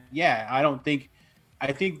that I think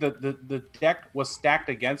the deck was stacked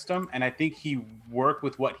against him, and I think he worked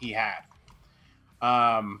with what he had.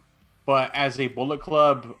 But as a Bullet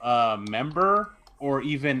Club member, or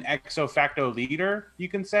even ex facto leader, you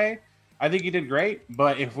can say, I think he did great.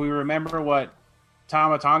 But if we remember what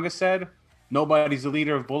Tama Tonga said, nobody's the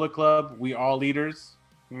leader of Bullet Club. We all leaders,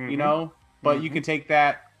 you know. But you can take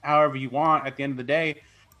that however you want at the end of the day.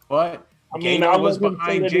 But I mean, I was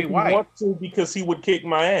behind Jay White. Want to because he would kick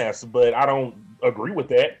my ass, but I don't agree with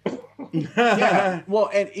that. Yeah,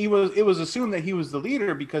 well, and it was assumed that he was the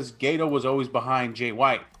leader because Gato was always behind Jay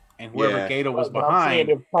White. And whoever Gato was behind.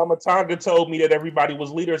 If Tama Tonga told me that everybody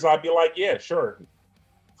was leaders, I'd be like, yeah, sure.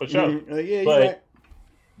 For sure. But right.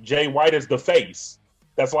 Jay White is the face.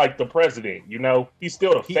 That's like the president, you know? He's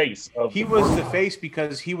still the face of He was the face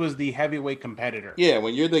because he was the heavyweight competitor. Yeah,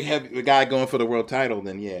 when you're the guy going for the world title,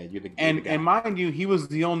 then you're the guy. And mind you, he was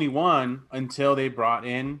the only one until they brought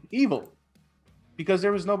in Evil. Because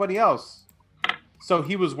there was nobody else. So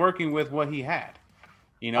he was working with what he had.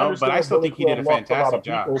 You know, but I still think he did a fantastic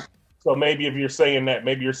job. So maybe if you're saying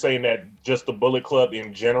that just the Bullet Club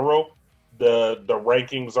in general, the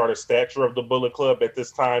rankings or the stature of the Bullet Club at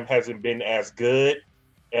this time hasn't been as good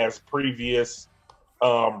as previous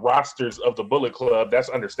rosters of the Bullet Club. That's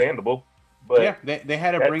understandable. But yeah, they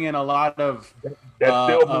had to bring in a lot of that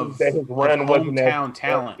still means that his run wasn't hometown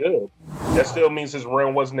talent. Good. That still means his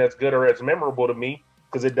run wasn't as good or as memorable to me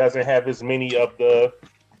because it doesn't have as many of the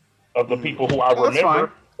people who I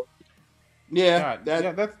remember. Yeah,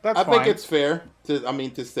 that's I fine. think it's fair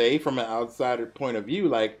to say from an outsider point of view,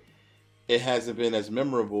 like it hasn't been as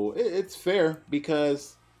memorable. It's fair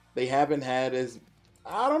because they haven't had as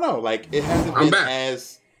I don't know, like it hasn't been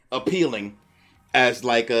as appealing as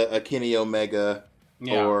like a Kenny Omega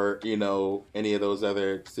or any of those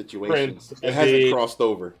other situations. It hasn't crossed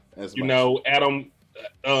over as much.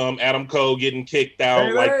 Adam Cole getting kicked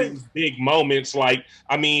out, these big moments. Like,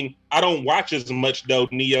 I mean, I don't watch as much though.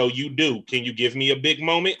 Neo, you do. Can you give me a big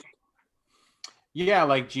moment? Yeah,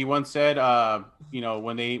 like G1 said,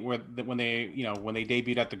 when they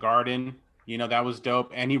debuted at the Garden, that was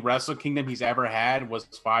dope. Any Wrestle Kingdom he's ever had is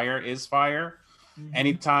fire. Mm-hmm.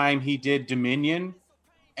 Anytime he did Dominion,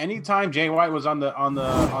 anytime Jay White was on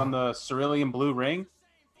the cerulean blue ring,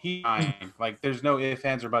 there's no ifs,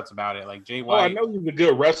 ands, or buts about it. Like Jay White. I know he's a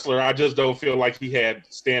good wrestler. I just don't feel like he had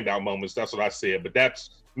standout moments. That's what I said. But that's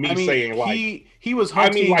me saying he was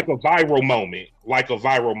hunting. I mean, like a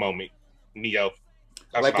viral moment, Neo.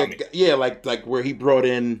 That's like like where he brought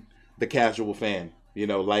in the casual fan.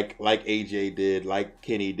 Like AJ did, like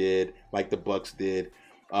Kenny did, like the Bucks did.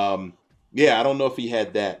 I don't know if he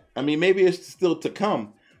had that. I mean, maybe it's still to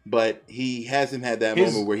come. But he hasn't had that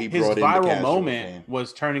moment where he brought in the casual fan. His viral moment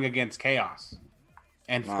was turning against Chaos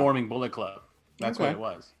and forming Bullet Club. That's what it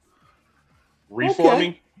was.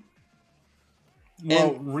 Reforming?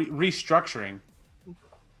 Well, restructuring.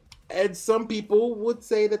 And some people would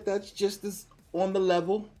say that that's just as on the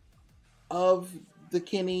level of the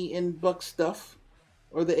Kenny and Buck stuff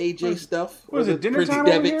or the AJ stuff or the dinner time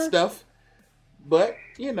Devitt stuff. But,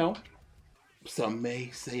 some may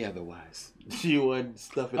say otherwise. G1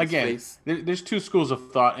 stuff in space. There's two schools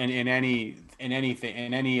of thought in any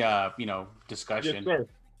discussion.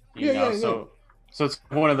 Yes, sir. So it's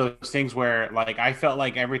one of those things where like I felt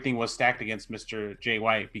like everything was stacked against Mr. Jay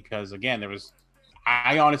White because again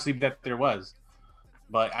I honestly bet there was,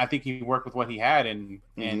 but I think he worked with what he had and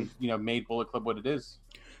made Bullet Club what it is.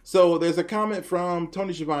 So there's a comment from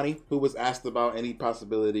Tony Schiavone who was asked about any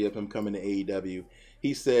possibility of him coming to AEW.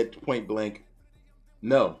 He said point blank,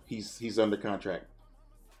 no, he's under contract.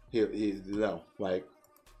 He's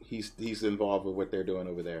involved with what they're doing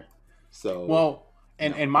over there. So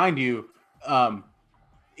and mind you,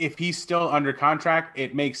 if he's still under contract,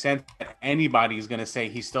 it makes sense that anybody's going to say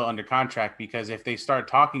he's still under contract because if they start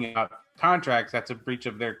talking about contracts, that's a breach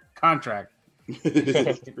of their contract.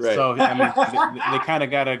 Right. So I mean, they kind of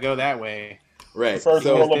got to go that way. Right. The first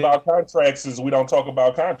rule about contracts is we don't talk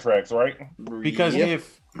about contracts, right? Because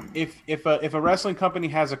if a wrestling company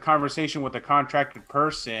has a conversation with a contracted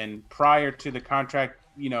person prior to the contract,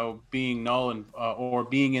 being null and or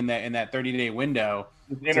being in that 30-day window,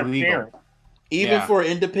 it's illegal. Even for an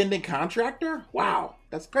independent contractor? Wow,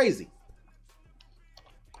 that's crazy.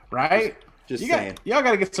 Right? Just saying. Y'all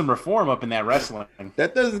got to get some reform up in that wrestling.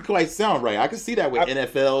 That doesn't quite sound right. I can see that with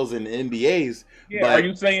NFLs and NBAs. Yeah, but... Are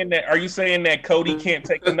you saying that Cody can't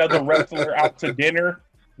take another wrestler out to dinner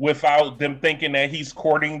without them thinking that he's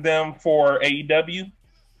courting them for AEW?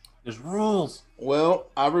 There's rules. Well,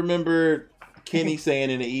 I remember Kenny saying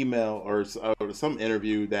in an email or some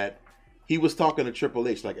interview that he was talking to Triple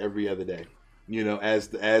H like every other day, as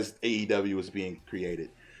AEW was being created.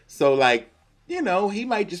 So like, he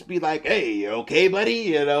might just be like, hey, okay,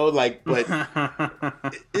 buddy, but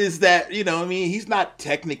is that, he's not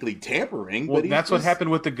technically tampering. Well, but that's what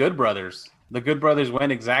happened with the Good Brothers. The Good Brothers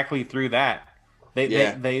went exactly through that.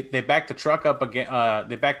 They backed the truck up again.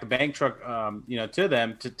 They backed the bank truck, to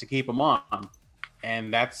them to keep them on,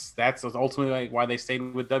 and that's ultimately why they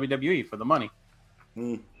stayed with WWE for the money.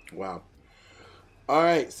 Wow. All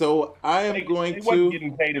right, so they wasn't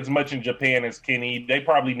getting paid as much in Japan as Kenny. They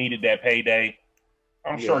probably needed that payday.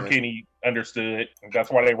 I'm sure Kenny understood. That's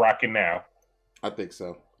why they're rocking now. I think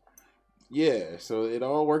so. Yeah, so it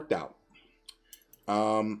all worked out.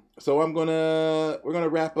 So we're gonna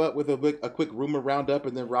wrap up with a quick rumor roundup,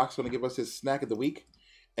 and then Rock's gonna give us his snack of the week.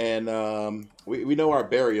 And we know our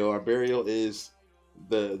burial. Our burial is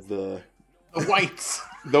the whites.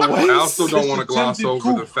 The whites. I also don't want to gloss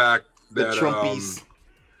over the fact that Trumpies.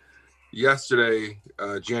 Yesterday,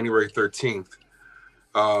 January 13th,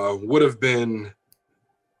 would have been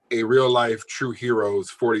a real life true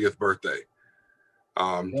hero's 40th birthday.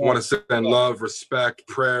 Want to send love, respect,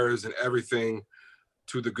 prayers, and everything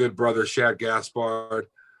to the good brother Shad Gaspard,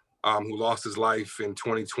 who lost his life in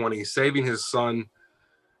 2020, saving his son.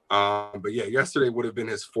 But yeah, yesterday would have been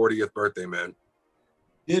his 40th birthday, man.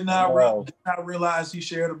 Did not realize he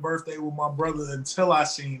shared a birthday with my brother until I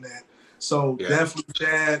seen that. So definitely,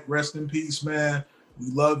 Chad, rest in peace, man.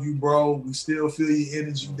 We love you, bro. We still feel your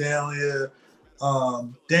energy down here.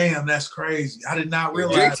 Damn, that's crazy. I did not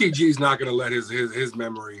realize. JTG's not gonna let his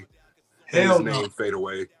memory, his name fade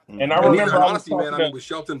away. And I remember, honestly, man. I mean, with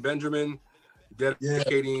Shelton Benjamin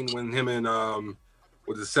dedicating when him and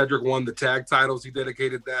with Cedric won the tag titles, he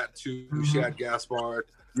dedicated that to Shad Gaspard.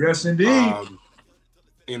 Yes, indeed.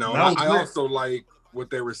 You know, I also like what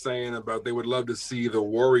they were saying about they would love to see the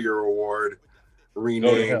Warrior Award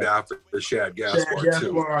renamed after Shad Gaspard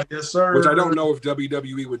too. Yes, sir. Which I don't know if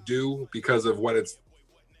WWE would do because of what it's,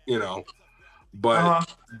 you know, but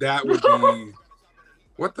that would be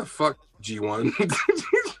what the fuck, G1.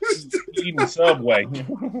 Eating Subway.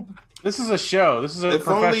 This is a show. This is a if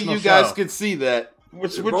professional only you show. guys could see that.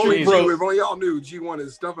 If only y'all knew G1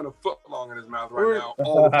 is stuffing a foot long in his mouth right now.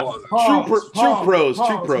 All the pauses. True pros.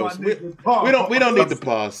 We don't need to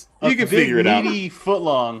pause. You can figure it out. Meaty foot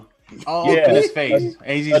long, all up in his face.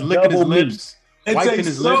 And he's licking his lips, wiping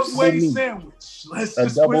his lips. Subway sandwich. Let's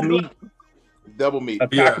just double meat. Double meat. A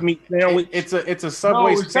cock meat sandwich. It's a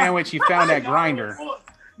Subway sandwich he found at Grindr.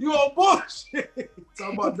 You on bullshit.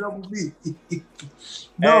 Talking about double meat.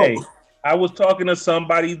 Hey, I was talking to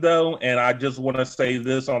somebody though, and I just want to say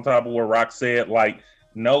this on top of what Rock said. Like,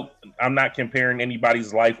 nope, I'm not comparing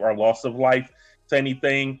anybody's life or loss of life to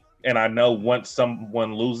anything. And I know once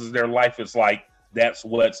someone loses their life, it's like that's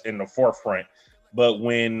what's in the forefront. But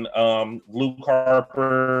when Luke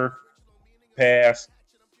Harper passed,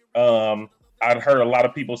 I'd heard a lot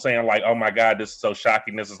of people saying like, "Oh my God, this is so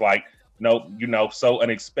shocking. This is like, nope, you know, so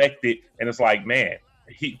unexpected." And it's like, man.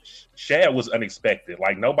 Shad was unexpected.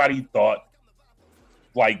 Like nobody thought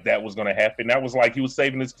like that was going to happen. That was like he was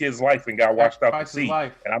saving his kid's life and got washed out to sea.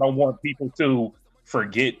 And I don't want people to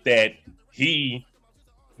forget that he,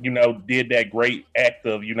 you know, did that great act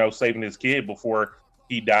of, you know, saving his kid before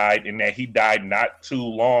he died, and that he died not too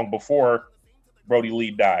long before Brody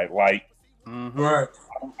Lee died. Like, right.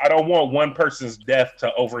 I don't want one person's death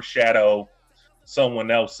to overshadow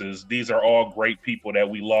someone else's. These are all great people that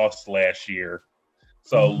we lost last year.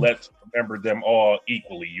 So let's remember them all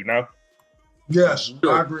equally, you know? Yes,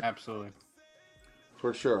 I agree. Absolutely.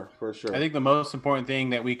 For sure. I think the most important thing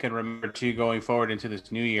that we can remember too going forward into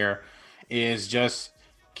this new year is just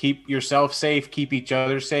keep yourself safe, keep each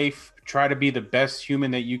other safe, try to be the best human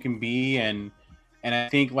that you can be. And I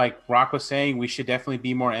think like Rock was saying, we should definitely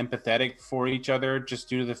be more empathetic for each other just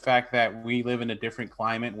due to the fact that we live in a different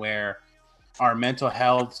climate where our mental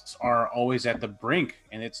healths are always at the brink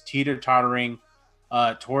and it's teeter-tottering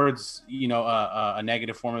towards, you know, a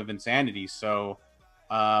negative form of insanity. So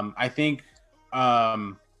I think,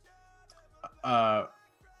 oh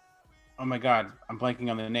my God, I'm blanking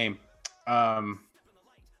on the name.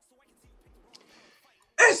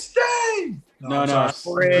 It's Sting! No.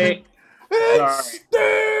 Sorry.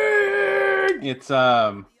 It's,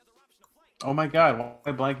 oh my God, why am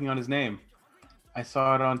I blanking on his name? I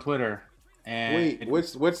saw it on Twitter. And wait,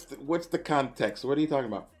 what's the context? What are you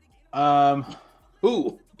talking about?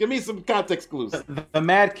 Who? Give me some context clues. The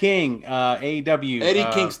Mad King, AEW. Eddie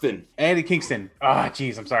Kingston. Eddie Kingston.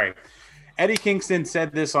 Jeez, I'm sorry. Eddie Kingston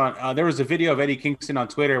said this on. There was a video of Eddie Kingston on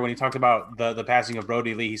Twitter when he talked about the passing of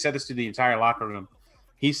Brody Lee. He said this to the entire locker room.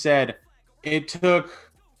 He said, "It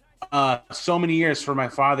took so many years for my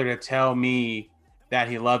father to tell me that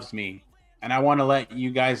he loves me, and I want to let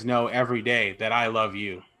you guys know every day that I love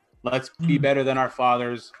you. Let's be better than our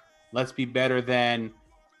fathers. Let's be better than."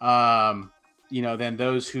 Than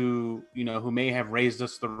those who may have raised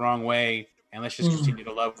us the wrong way, and let's just continue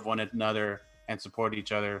to love one another and support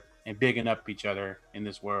each other and bigging up each other in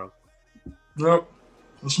this world. Yep.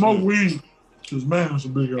 Smoke weed, because man, it's a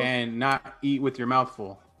big and not eat with your mouth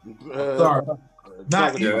full. Sorry.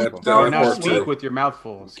 Not speak with your mouth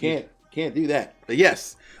full. Can't do that. But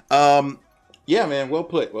yes. Yeah, man, well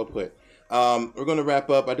put. We're gonna wrap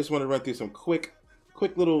up. I just want to run through some quick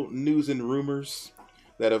little news and rumors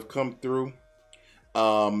that have come through.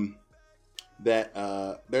 There's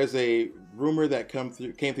a rumor that came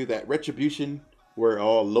through that Retribution were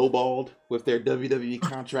all lowballed with their WWE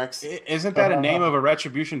contracts. Isn't that a name of a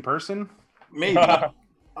Retribution person? Maybe.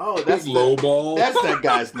 Oh, that's lowball. That's that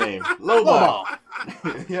guy's name. Lowball.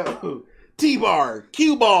 Yo, T-Bar,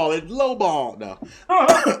 Q-ball, and lowball. No.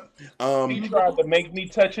 He tried to make me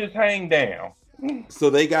touch his hang down. So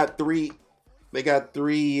they got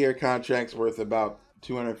 3-year contracts worth about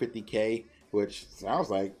 $250K, which sounds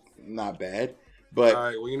like not bad. But all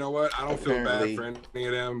right, well, you know what? I don't feel bad for any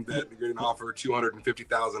of them that you're going to offer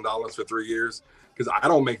 $250,000 for 3 years because I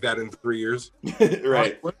don't make that in 3 years.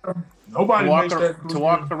 Right. Nobody makes that to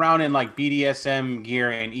walk around in like BDSM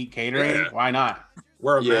gear and eat catering. Yeah. Why not?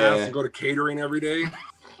 Wear a mask and go to catering every day.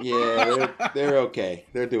 Yeah, they're okay.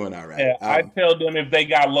 They're doing all right. Yeah, I tell them if they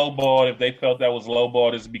got lowballed, if they felt that was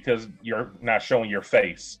lowballed, it's because you're not showing your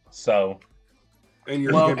face. So, and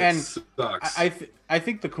your sucks. I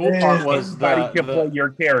think the cool part was can play your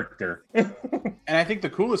character. And I think the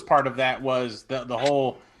coolest part of that was the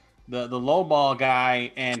whole the lowball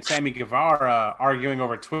guy and Sammy Guevara arguing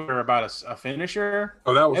over Twitter about a finisher.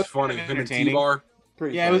 Oh, that was funny. Him and T-Bar.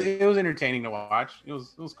 It was entertaining to watch. It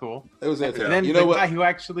was cool. It was entertaining. And then guy who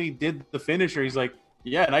actually did the finisher, he's like,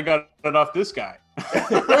 yeah, and I got it off this guy.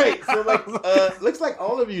 Right. So like, looks like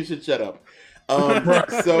all of you should shut up.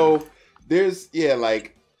 So there's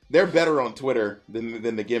they're better on Twitter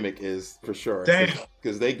than the gimmick is for sure. Damn.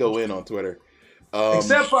 Because they go in on Twitter.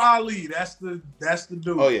 Except for Ali, that's the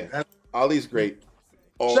dude. Oh yeah, Ali's great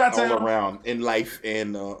all around in life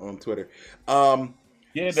and on Twitter.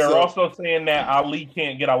 Yeah, they're also saying that Ali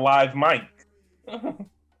can't get a live mic.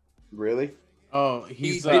 Really? Oh,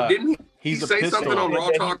 he's didn't he say something on Raw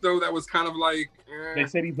Talk though that was kind of like they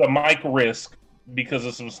said he's a mic risk because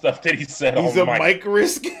of some stuff that he said he's on a mic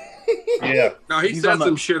risk. Yeah. No, he said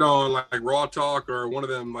some shit on like Raw Talk or one of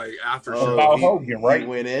them like after shows. About Hogan, right? He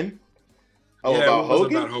went in. Oh, yeah, about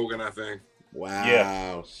Hogan? About Hogan, I think. Wow.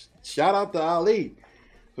 Yeah. Shout out to Ali.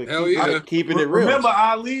 Hell yeah. Keeping it real. Remember,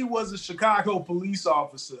 Ali was a Chicago police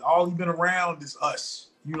officer. All he's been around is us.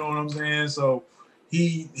 You know what I'm saying? So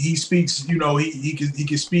he speaks, he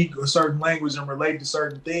can speak a certain language and relate to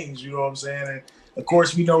certain things, you know what I'm saying? And of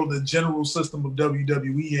course we know the general system of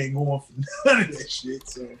WWE ain't going for none of that shit.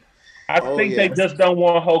 So I think they just don't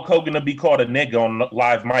want Hulk Hogan to be called a nigga on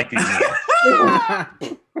live mic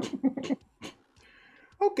again.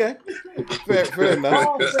 Okay, fair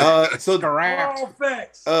enough.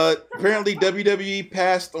 Apparently WWE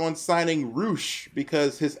passed on signing Roosh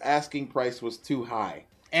because his asking price was too high.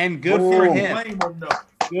 And good for him.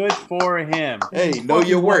 Good for him. Hey, know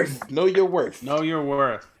your worth. Know your worth. Know your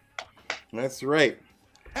worth. That's right.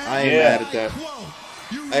 I ain't mad at that.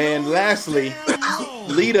 And lastly,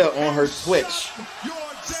 Lita on her Twitch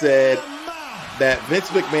said that Vince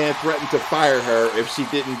McMahon threatened to fire her if she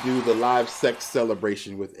didn't do the live sex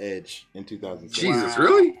celebration with Edge in 2006. Jesus,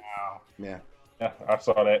 really? Yeah. I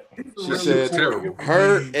saw that. She said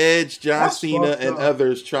her, Edge, John Cena, and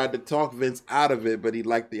others tried to talk Vince out of it, but he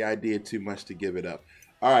liked the idea too much to give it up.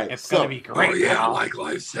 All right, it's gonna be great. Oh yeah, I like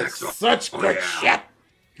live sex. Such good shit.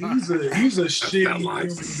 He's a shitty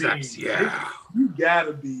live sex. Yeah, you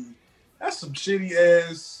gotta be. That's some shitty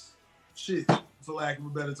ass shit, for lack of a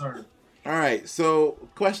better term. All right, so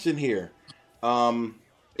question here.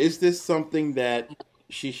 Is this something that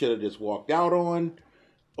she should have just walked out on?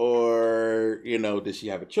 Or, does she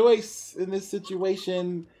have a choice in this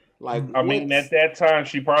situation? Like, I mean, at that time,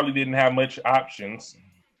 she probably didn't have much options.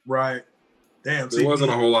 Right. Damn. There wasn't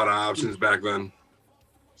a whole lot of options back then.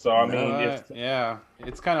 So, I mean,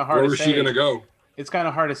 it's kind of hard to say. Where was she going to go? It's kind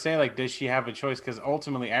of hard to say, like, does she have a choice? Because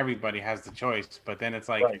ultimately, everybody has the choice. But then it's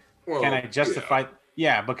like, can I justify...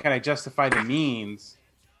 Yeah, but can I justify the means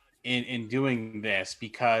in doing this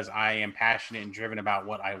because I am passionate and driven about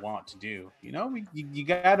what I want to do? You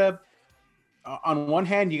gotta, on one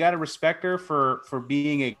hand, you gotta respect her for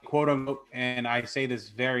being a quote unquote, and I say this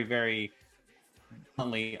very, very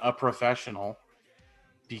bluntly, a professional,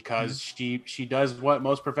 because she does what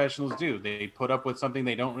most professionals do. They put up with something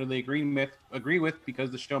they don't really agree with because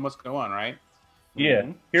the show must go on, right? Yeah.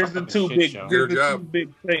 Here's the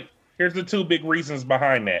two big reasons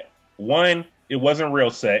behind that. One, it wasn't real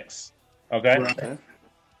sex. Okay. Right.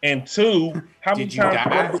 And two, how many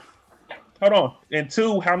times? Hold on. And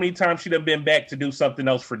two, how many times she'd have been back to do something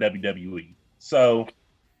else for WWE? So,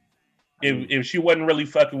 if she wasn't really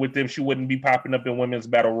fucking with them, she wouldn't be popping up in women's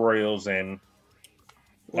battle royals and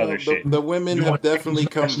other shit. The women have definitely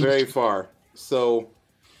come very far. So,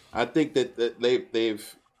 I think that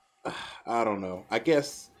they've. I don't know. I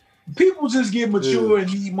guess. People just get mature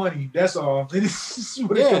and need money. That's all. They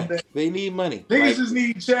need money. Niggas just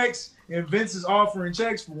need checks, and Vince is offering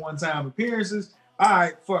checks for one-time appearances. All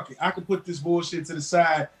right, fuck it. I can put this bullshit to the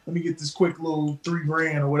side. Let me get this quick little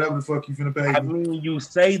 $3,000 or whatever the fuck you finna pay me. I mean, you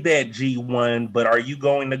say that, G1, but are you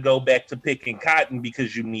going to go back to picking cotton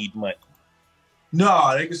because you need money?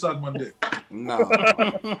 No, they can suck my dick. No,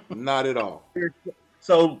 not at all.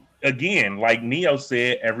 So, again, like Neo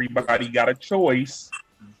said, everybody got a choice.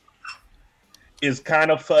 Is kind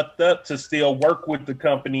of fucked up to still work with the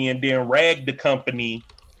company and then rag the company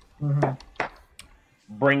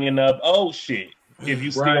bringing up old shit if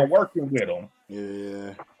you still working with them.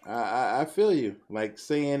 Yeah, I feel you. Like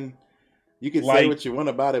saying you can say what you want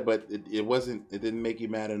about it, but it didn't make you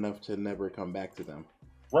mad enough to never come back to them.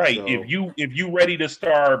 Right. So, if you ready to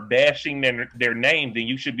start bashing their name, then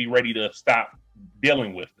you should be ready to stop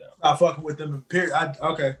dealing with them. Stop fucking with them. Period.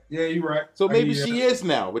 Okay. Yeah, you're right. So maybe she is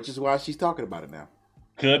now, which is why she's talking about it now.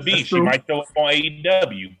 Could be. She might throw it on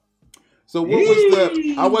AEW. So what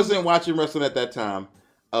was I wasn't watching wrestling at that time.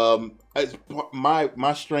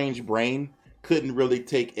 My strange brain couldn't really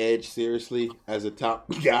take Edge seriously as a top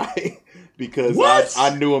guy because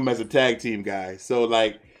I knew him as a tag team guy. So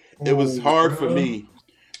like it was hard for me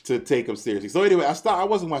to take him seriously. So anyway, I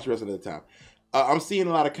wasn't watching wrestling at the time. I'm seeing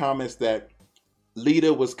a lot of comments that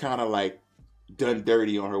Lita was kind of like done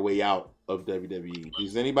dirty on her way out of WWE.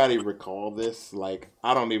 Does anybody recall this? Like,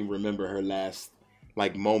 I don't even remember her last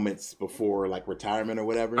like moments before like retirement or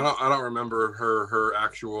whatever. I don't remember her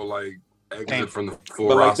actual like exit from the full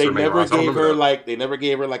but, like, roster. They never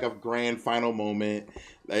gave her like a grand final moment.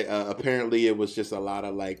 Like, apparently, it was just a lot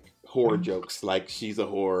of like whore jokes. Like she's a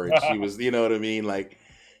whore, and she was, you know what I mean? like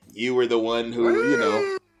you were the one who, you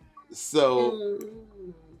know. So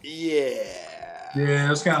yeah, it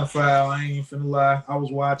was kind of foul. I ain't finna lie. I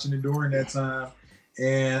was watching it during that time,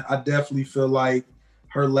 and I definitely feel like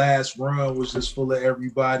her last run was just full of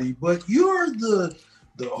everybody. But you're the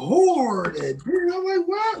whore that did. I'm like,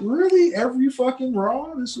 what? Really? Every fucking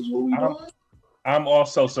Raw? This is what we doing? I'm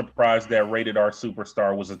also surprised that Rated R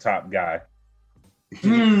Superstar was a top guy.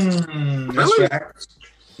 That's facts.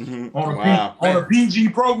 On a PG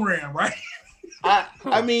program, right?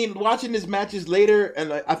 I mean, watching his matches later,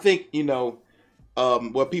 and I think, you know,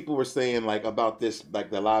 what people were saying like about this, like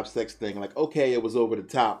the live sex thing, like, okay, it was over the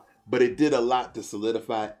top, but it did a lot to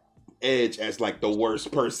solidify Edge as like the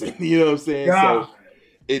worst person. You know what I'm saying? Yeah. So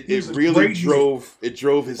it really drove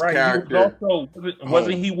his character.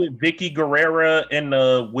 Wasn't he with Vicky Guerrera in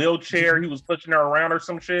the wheelchair? He was pushing her around or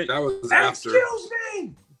some shit. That was after. Excuse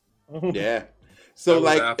me. Yeah. So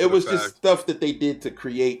like it was just stuff that they did to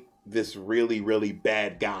create this really, really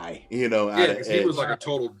bad guy, you know. Yeah, because he was like a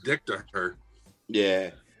total dick to her.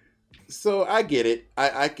 Yeah. So I get it.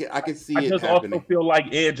 I can see it happening. I also feel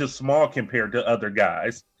like Edge is small compared to other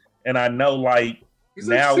guys, and I know like he's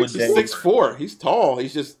nowadays he's 6'4". He's tall.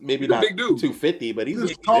 He's just maybe not big dude. 250, but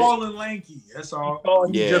he's tall and lanky. That's all.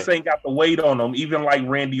 He just ain't got the weight on him. Even like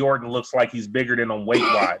Randy Orton looks like he's bigger than him weight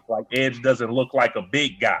wise. Like Edge doesn't look like a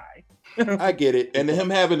big guy. I get it. And him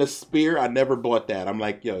having a spear, I never bought that. I'm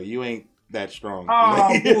like, yo, you ain't that strong.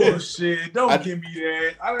 Oh, bullshit. Don't give me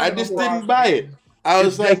that. I just didn't buy it. I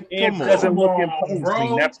was like, Edge doesn't look imposing.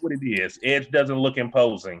 Bro. That's what it is. Edge doesn't look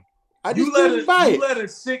imposing. I just didn't buy it.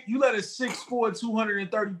 You let a 6'4",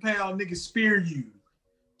 230-pound nigga spear you.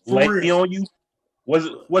 Lay on you?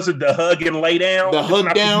 Was it the hug and lay down? The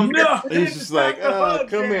hug down? No, he's just like,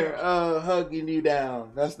 come here, hugging you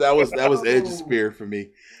down. That was Edge's spear for me.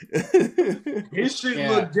 His shit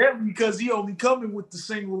look deadly because he only coming with the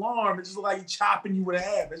single arm. It's just like he chopping you with a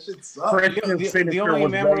half. That shit sucks. The only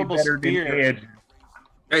memorable spear.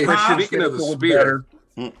 Hey, speaking of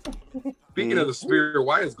the spear,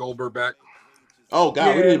 why is Goldberg back? Oh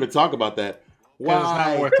God, we didn't even talk about that. Why? It's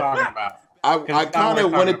not worth talking about. I kind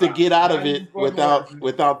of wanted to get out of it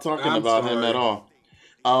without talking about him at all.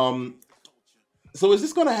 So is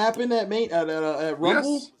this going to happen at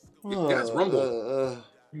Rumble? Yes, Rumble.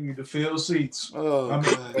 You need to fill seats.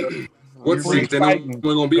 What seats? They're not going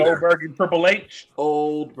to be there. Goldberg and Triple H.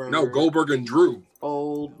 Oldberg. No, Goldberg and Drew.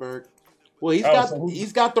 Oldberg. Well,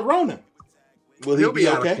 he's got the Rona. Will he'll be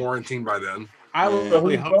out of quarantine by then. I was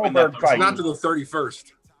really hoping that it's not to the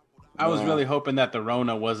 31st. I was really hoping that the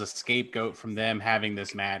Rona was a scapegoat from them having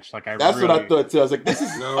this match. Like that's what I thought too. I was like, this is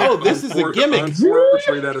a gimmick.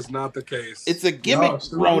 Unfortunately, that is not the case. It's a gimmick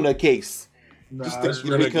Rona case. No,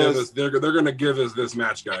 they're going to give us this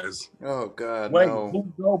match, guys. Oh God! Wait, no. who's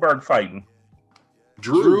Goldberg fighting?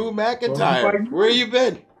 Drew McIntyre. Where you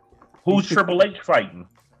been? Who's Triple H fighting?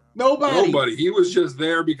 Nobody. He was just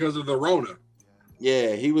there because of the Rona.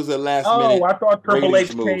 Yeah, he was a last minute. Oh, I thought Triple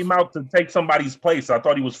H came out to take somebody's place. I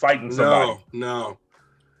thought he was fighting somebody. No.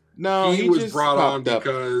 He was brought on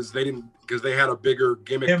because they had a bigger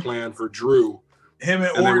gimmick plan for Drew. Him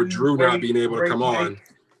and Orton, Drew not being able to come on.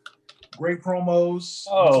 Great promos.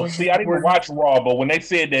 Oh, see, I didn't watch Raw, but when they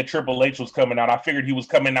said that Triple H was coming out, I figured he was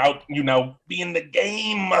coming out, being the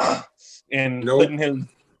game and putting his.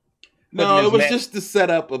 No, it was just to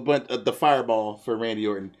set up the fireball for Randy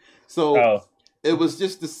Orton. So it was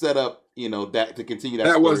just to set up, that to continue that.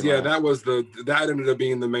 That ended up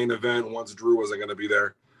being the main event once Drew wasn't going to be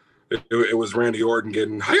there. It was Randy Orton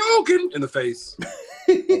getting Hadouken in the face.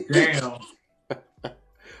 Damn.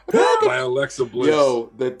 By Alexa Bliss.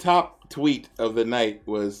 Yo, the top tweet of the night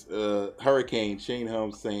was Hurricane Shane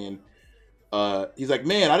Helms saying, he's like,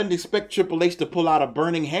 man, I didn't expect Triple H to pull out a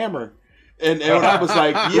burning hammer. And I was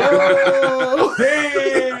like, yo,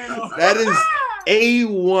 damn, that is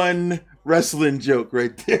A1 wrestling joke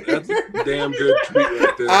right there. That's a damn good tweet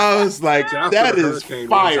right there. I was like, that is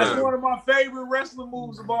fire. That's one of my favorite wrestling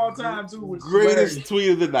moves of all time, too. Greatest tweet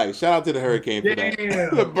of the night. Shout out to the Hurricane for that.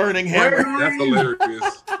 The burning hammer. That's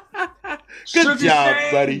hilarious. Good Sugar job,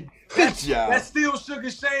 Shane. buddy. Good job. That's still Sugar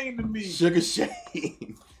Shane to me. Sugar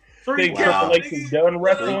Shane. Think Triple H is done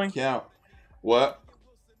wrestling? Count. What?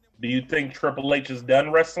 Do you think Triple H is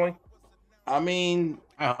done wrestling? I mean,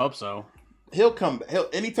 I hope so. He'll come.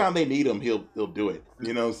 Anytime they need him, he'll do it.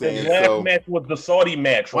 You know what I'm saying? His last match was the Saudi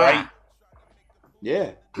match, right?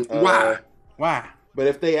 Yeah. Why? But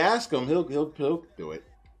if they ask him, he'll do it.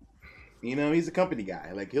 You know, he's a company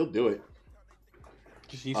guy. Like, he'll do it.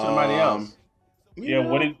 Just use somebody else. Yeah.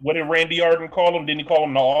 What did Randy Orton call him? Didn't he call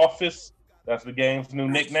him the Office? That's the game's new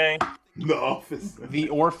nickname. The Office. The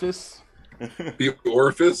Orifice. The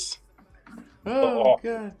Orifice. Oh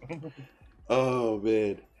God. Oh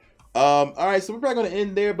man. All right, so we're probably going to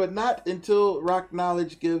end there, but not until Rock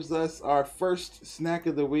Knowledge gives us our first snack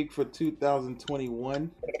of the week for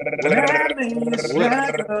 2021.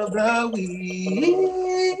 Snack of the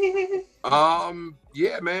week.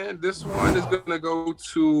 Yeah, man. This one is gonna go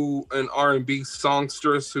to an R&B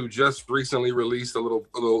songstress who just recently released a little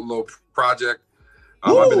project.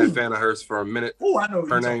 I've been a fan of hers for a minute. Ooh, I know.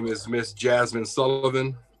 Her name is Miss Jasmine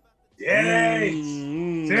Sullivan.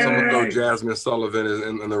 Yay! Someone throw Jasmine Sullivan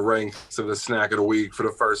in the ranks of the snack of the week for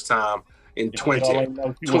the first time in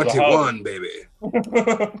 2021, baby.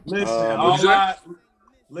 Listen,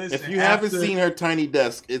 if you haven't seen her Tiny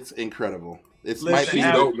Desk, it's incredible. It might be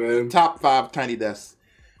dope, man. Top 5 Tiny Desks.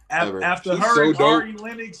 After her and Ari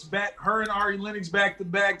Lennox back to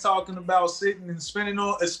back talking about sitting and spitting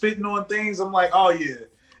on things, I'm like, oh yeah.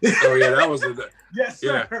 Oh yeah, that was yes,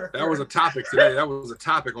 sir. Yeah, that was a topic today. That was a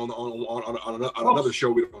topic on another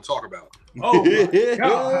show we don't talk about. Oh my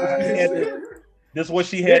God. This is what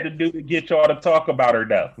she had to do to get y'all to talk about her,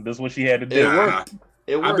 though. This is what she had to do.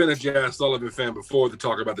 It worked. I've been a Jazz Sullivan fan before to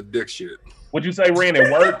talk about the dick shit. What'd you say, Rand?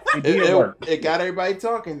 It worked? It did work. It got everybody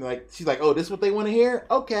talking. Like, she's like, oh, this is what they want to hear?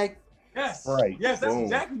 Okay. Yes. Right. Yes, that's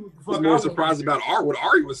exactly what the fuck I was more surprised about what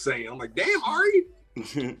Ari was saying. I'm like, damn, Ari.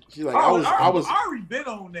 She's like, I was Ari been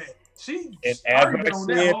on that. And as I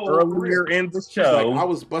said earlier in the show, like, I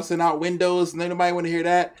was busting out windows and nobody want to hear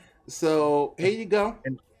that. So here you go.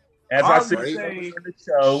 And as I said in the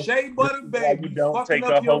show, Shea Butter Baby, you don't take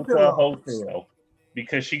her to a hotel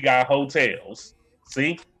because she got hotels.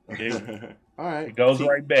 See? All right. It goes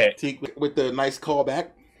right back. With the nice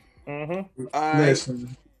callback. Mm-hmm. All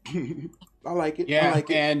right. I like it. Yeah, I like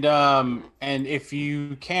it. And if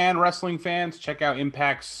you can, wrestling fans, check out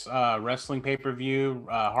Impact's wrestling pay-per-view,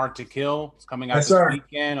 Hard to Kill. It's coming out this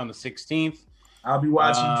weekend on the 16th. I'll be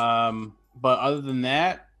watching. But other than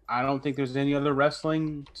that, I don't think there's any other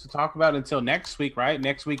wrestling to talk about until next week, right?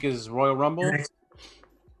 Next week is Royal Rumble.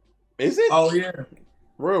 Is it? Oh, yeah.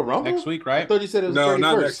 Royal Rumble? Next week, right? I thought you said it was No, 31st.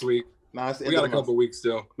 not next week. No, we got a couple weeks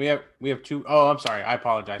still. We have 2. Oh, I'm sorry. I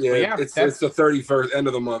apologize. Yeah, it's the 31st, end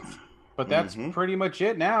of the month. But that's pretty much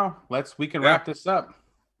it now. We can wrap this up.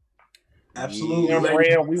 Absolutely.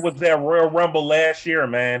 Yeah, we was at Royal Rumble last year,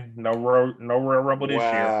 man. No Royal Rumble this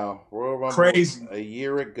year. Wow. Royal Rumble crazy. A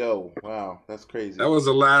year ago. Wow, that's crazy. That was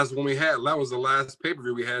the last one we had. That was the last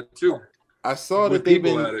pay-per-view we had too. I saw that they've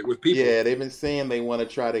been Yeah, they've been saying they want to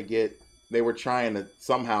try to they were trying to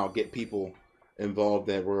somehow get people involved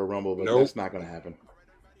at Royal Rumble, but that's not going to happen.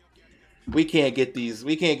 We can't get these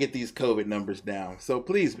COVID numbers down. So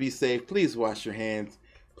please be safe. Please wash your hands.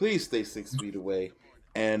 Please stay 6 feet away.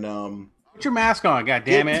 And put your mask on, God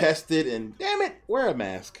damn it. Get tested and damn it, wear a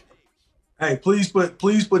mask. Hey, please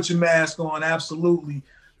put your mask on. Absolutely.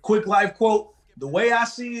 Quick life quote. The way I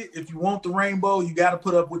see it, if you want the rainbow, you got to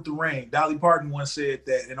put up with the rain. Dolly Parton once said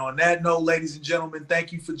that. And on that note, ladies and gentlemen,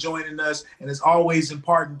 thank you for joining us. And as always in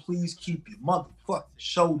Parton, please keep your motherfucking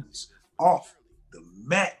shoulders off the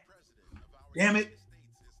mat. Damn it.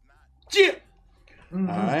 Yeah. All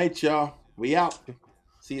right, y'all. We out.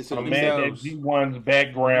 See you soon. Man, that G1's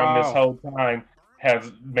background this whole time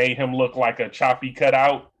has made him look like a choppy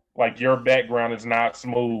cutout. Like your background is not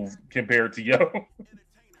smooth compared to yours.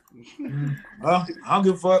 Well, I don't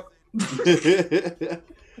give a fuck.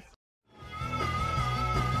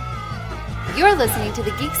 You're listening to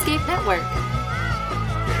the Geekscape Network.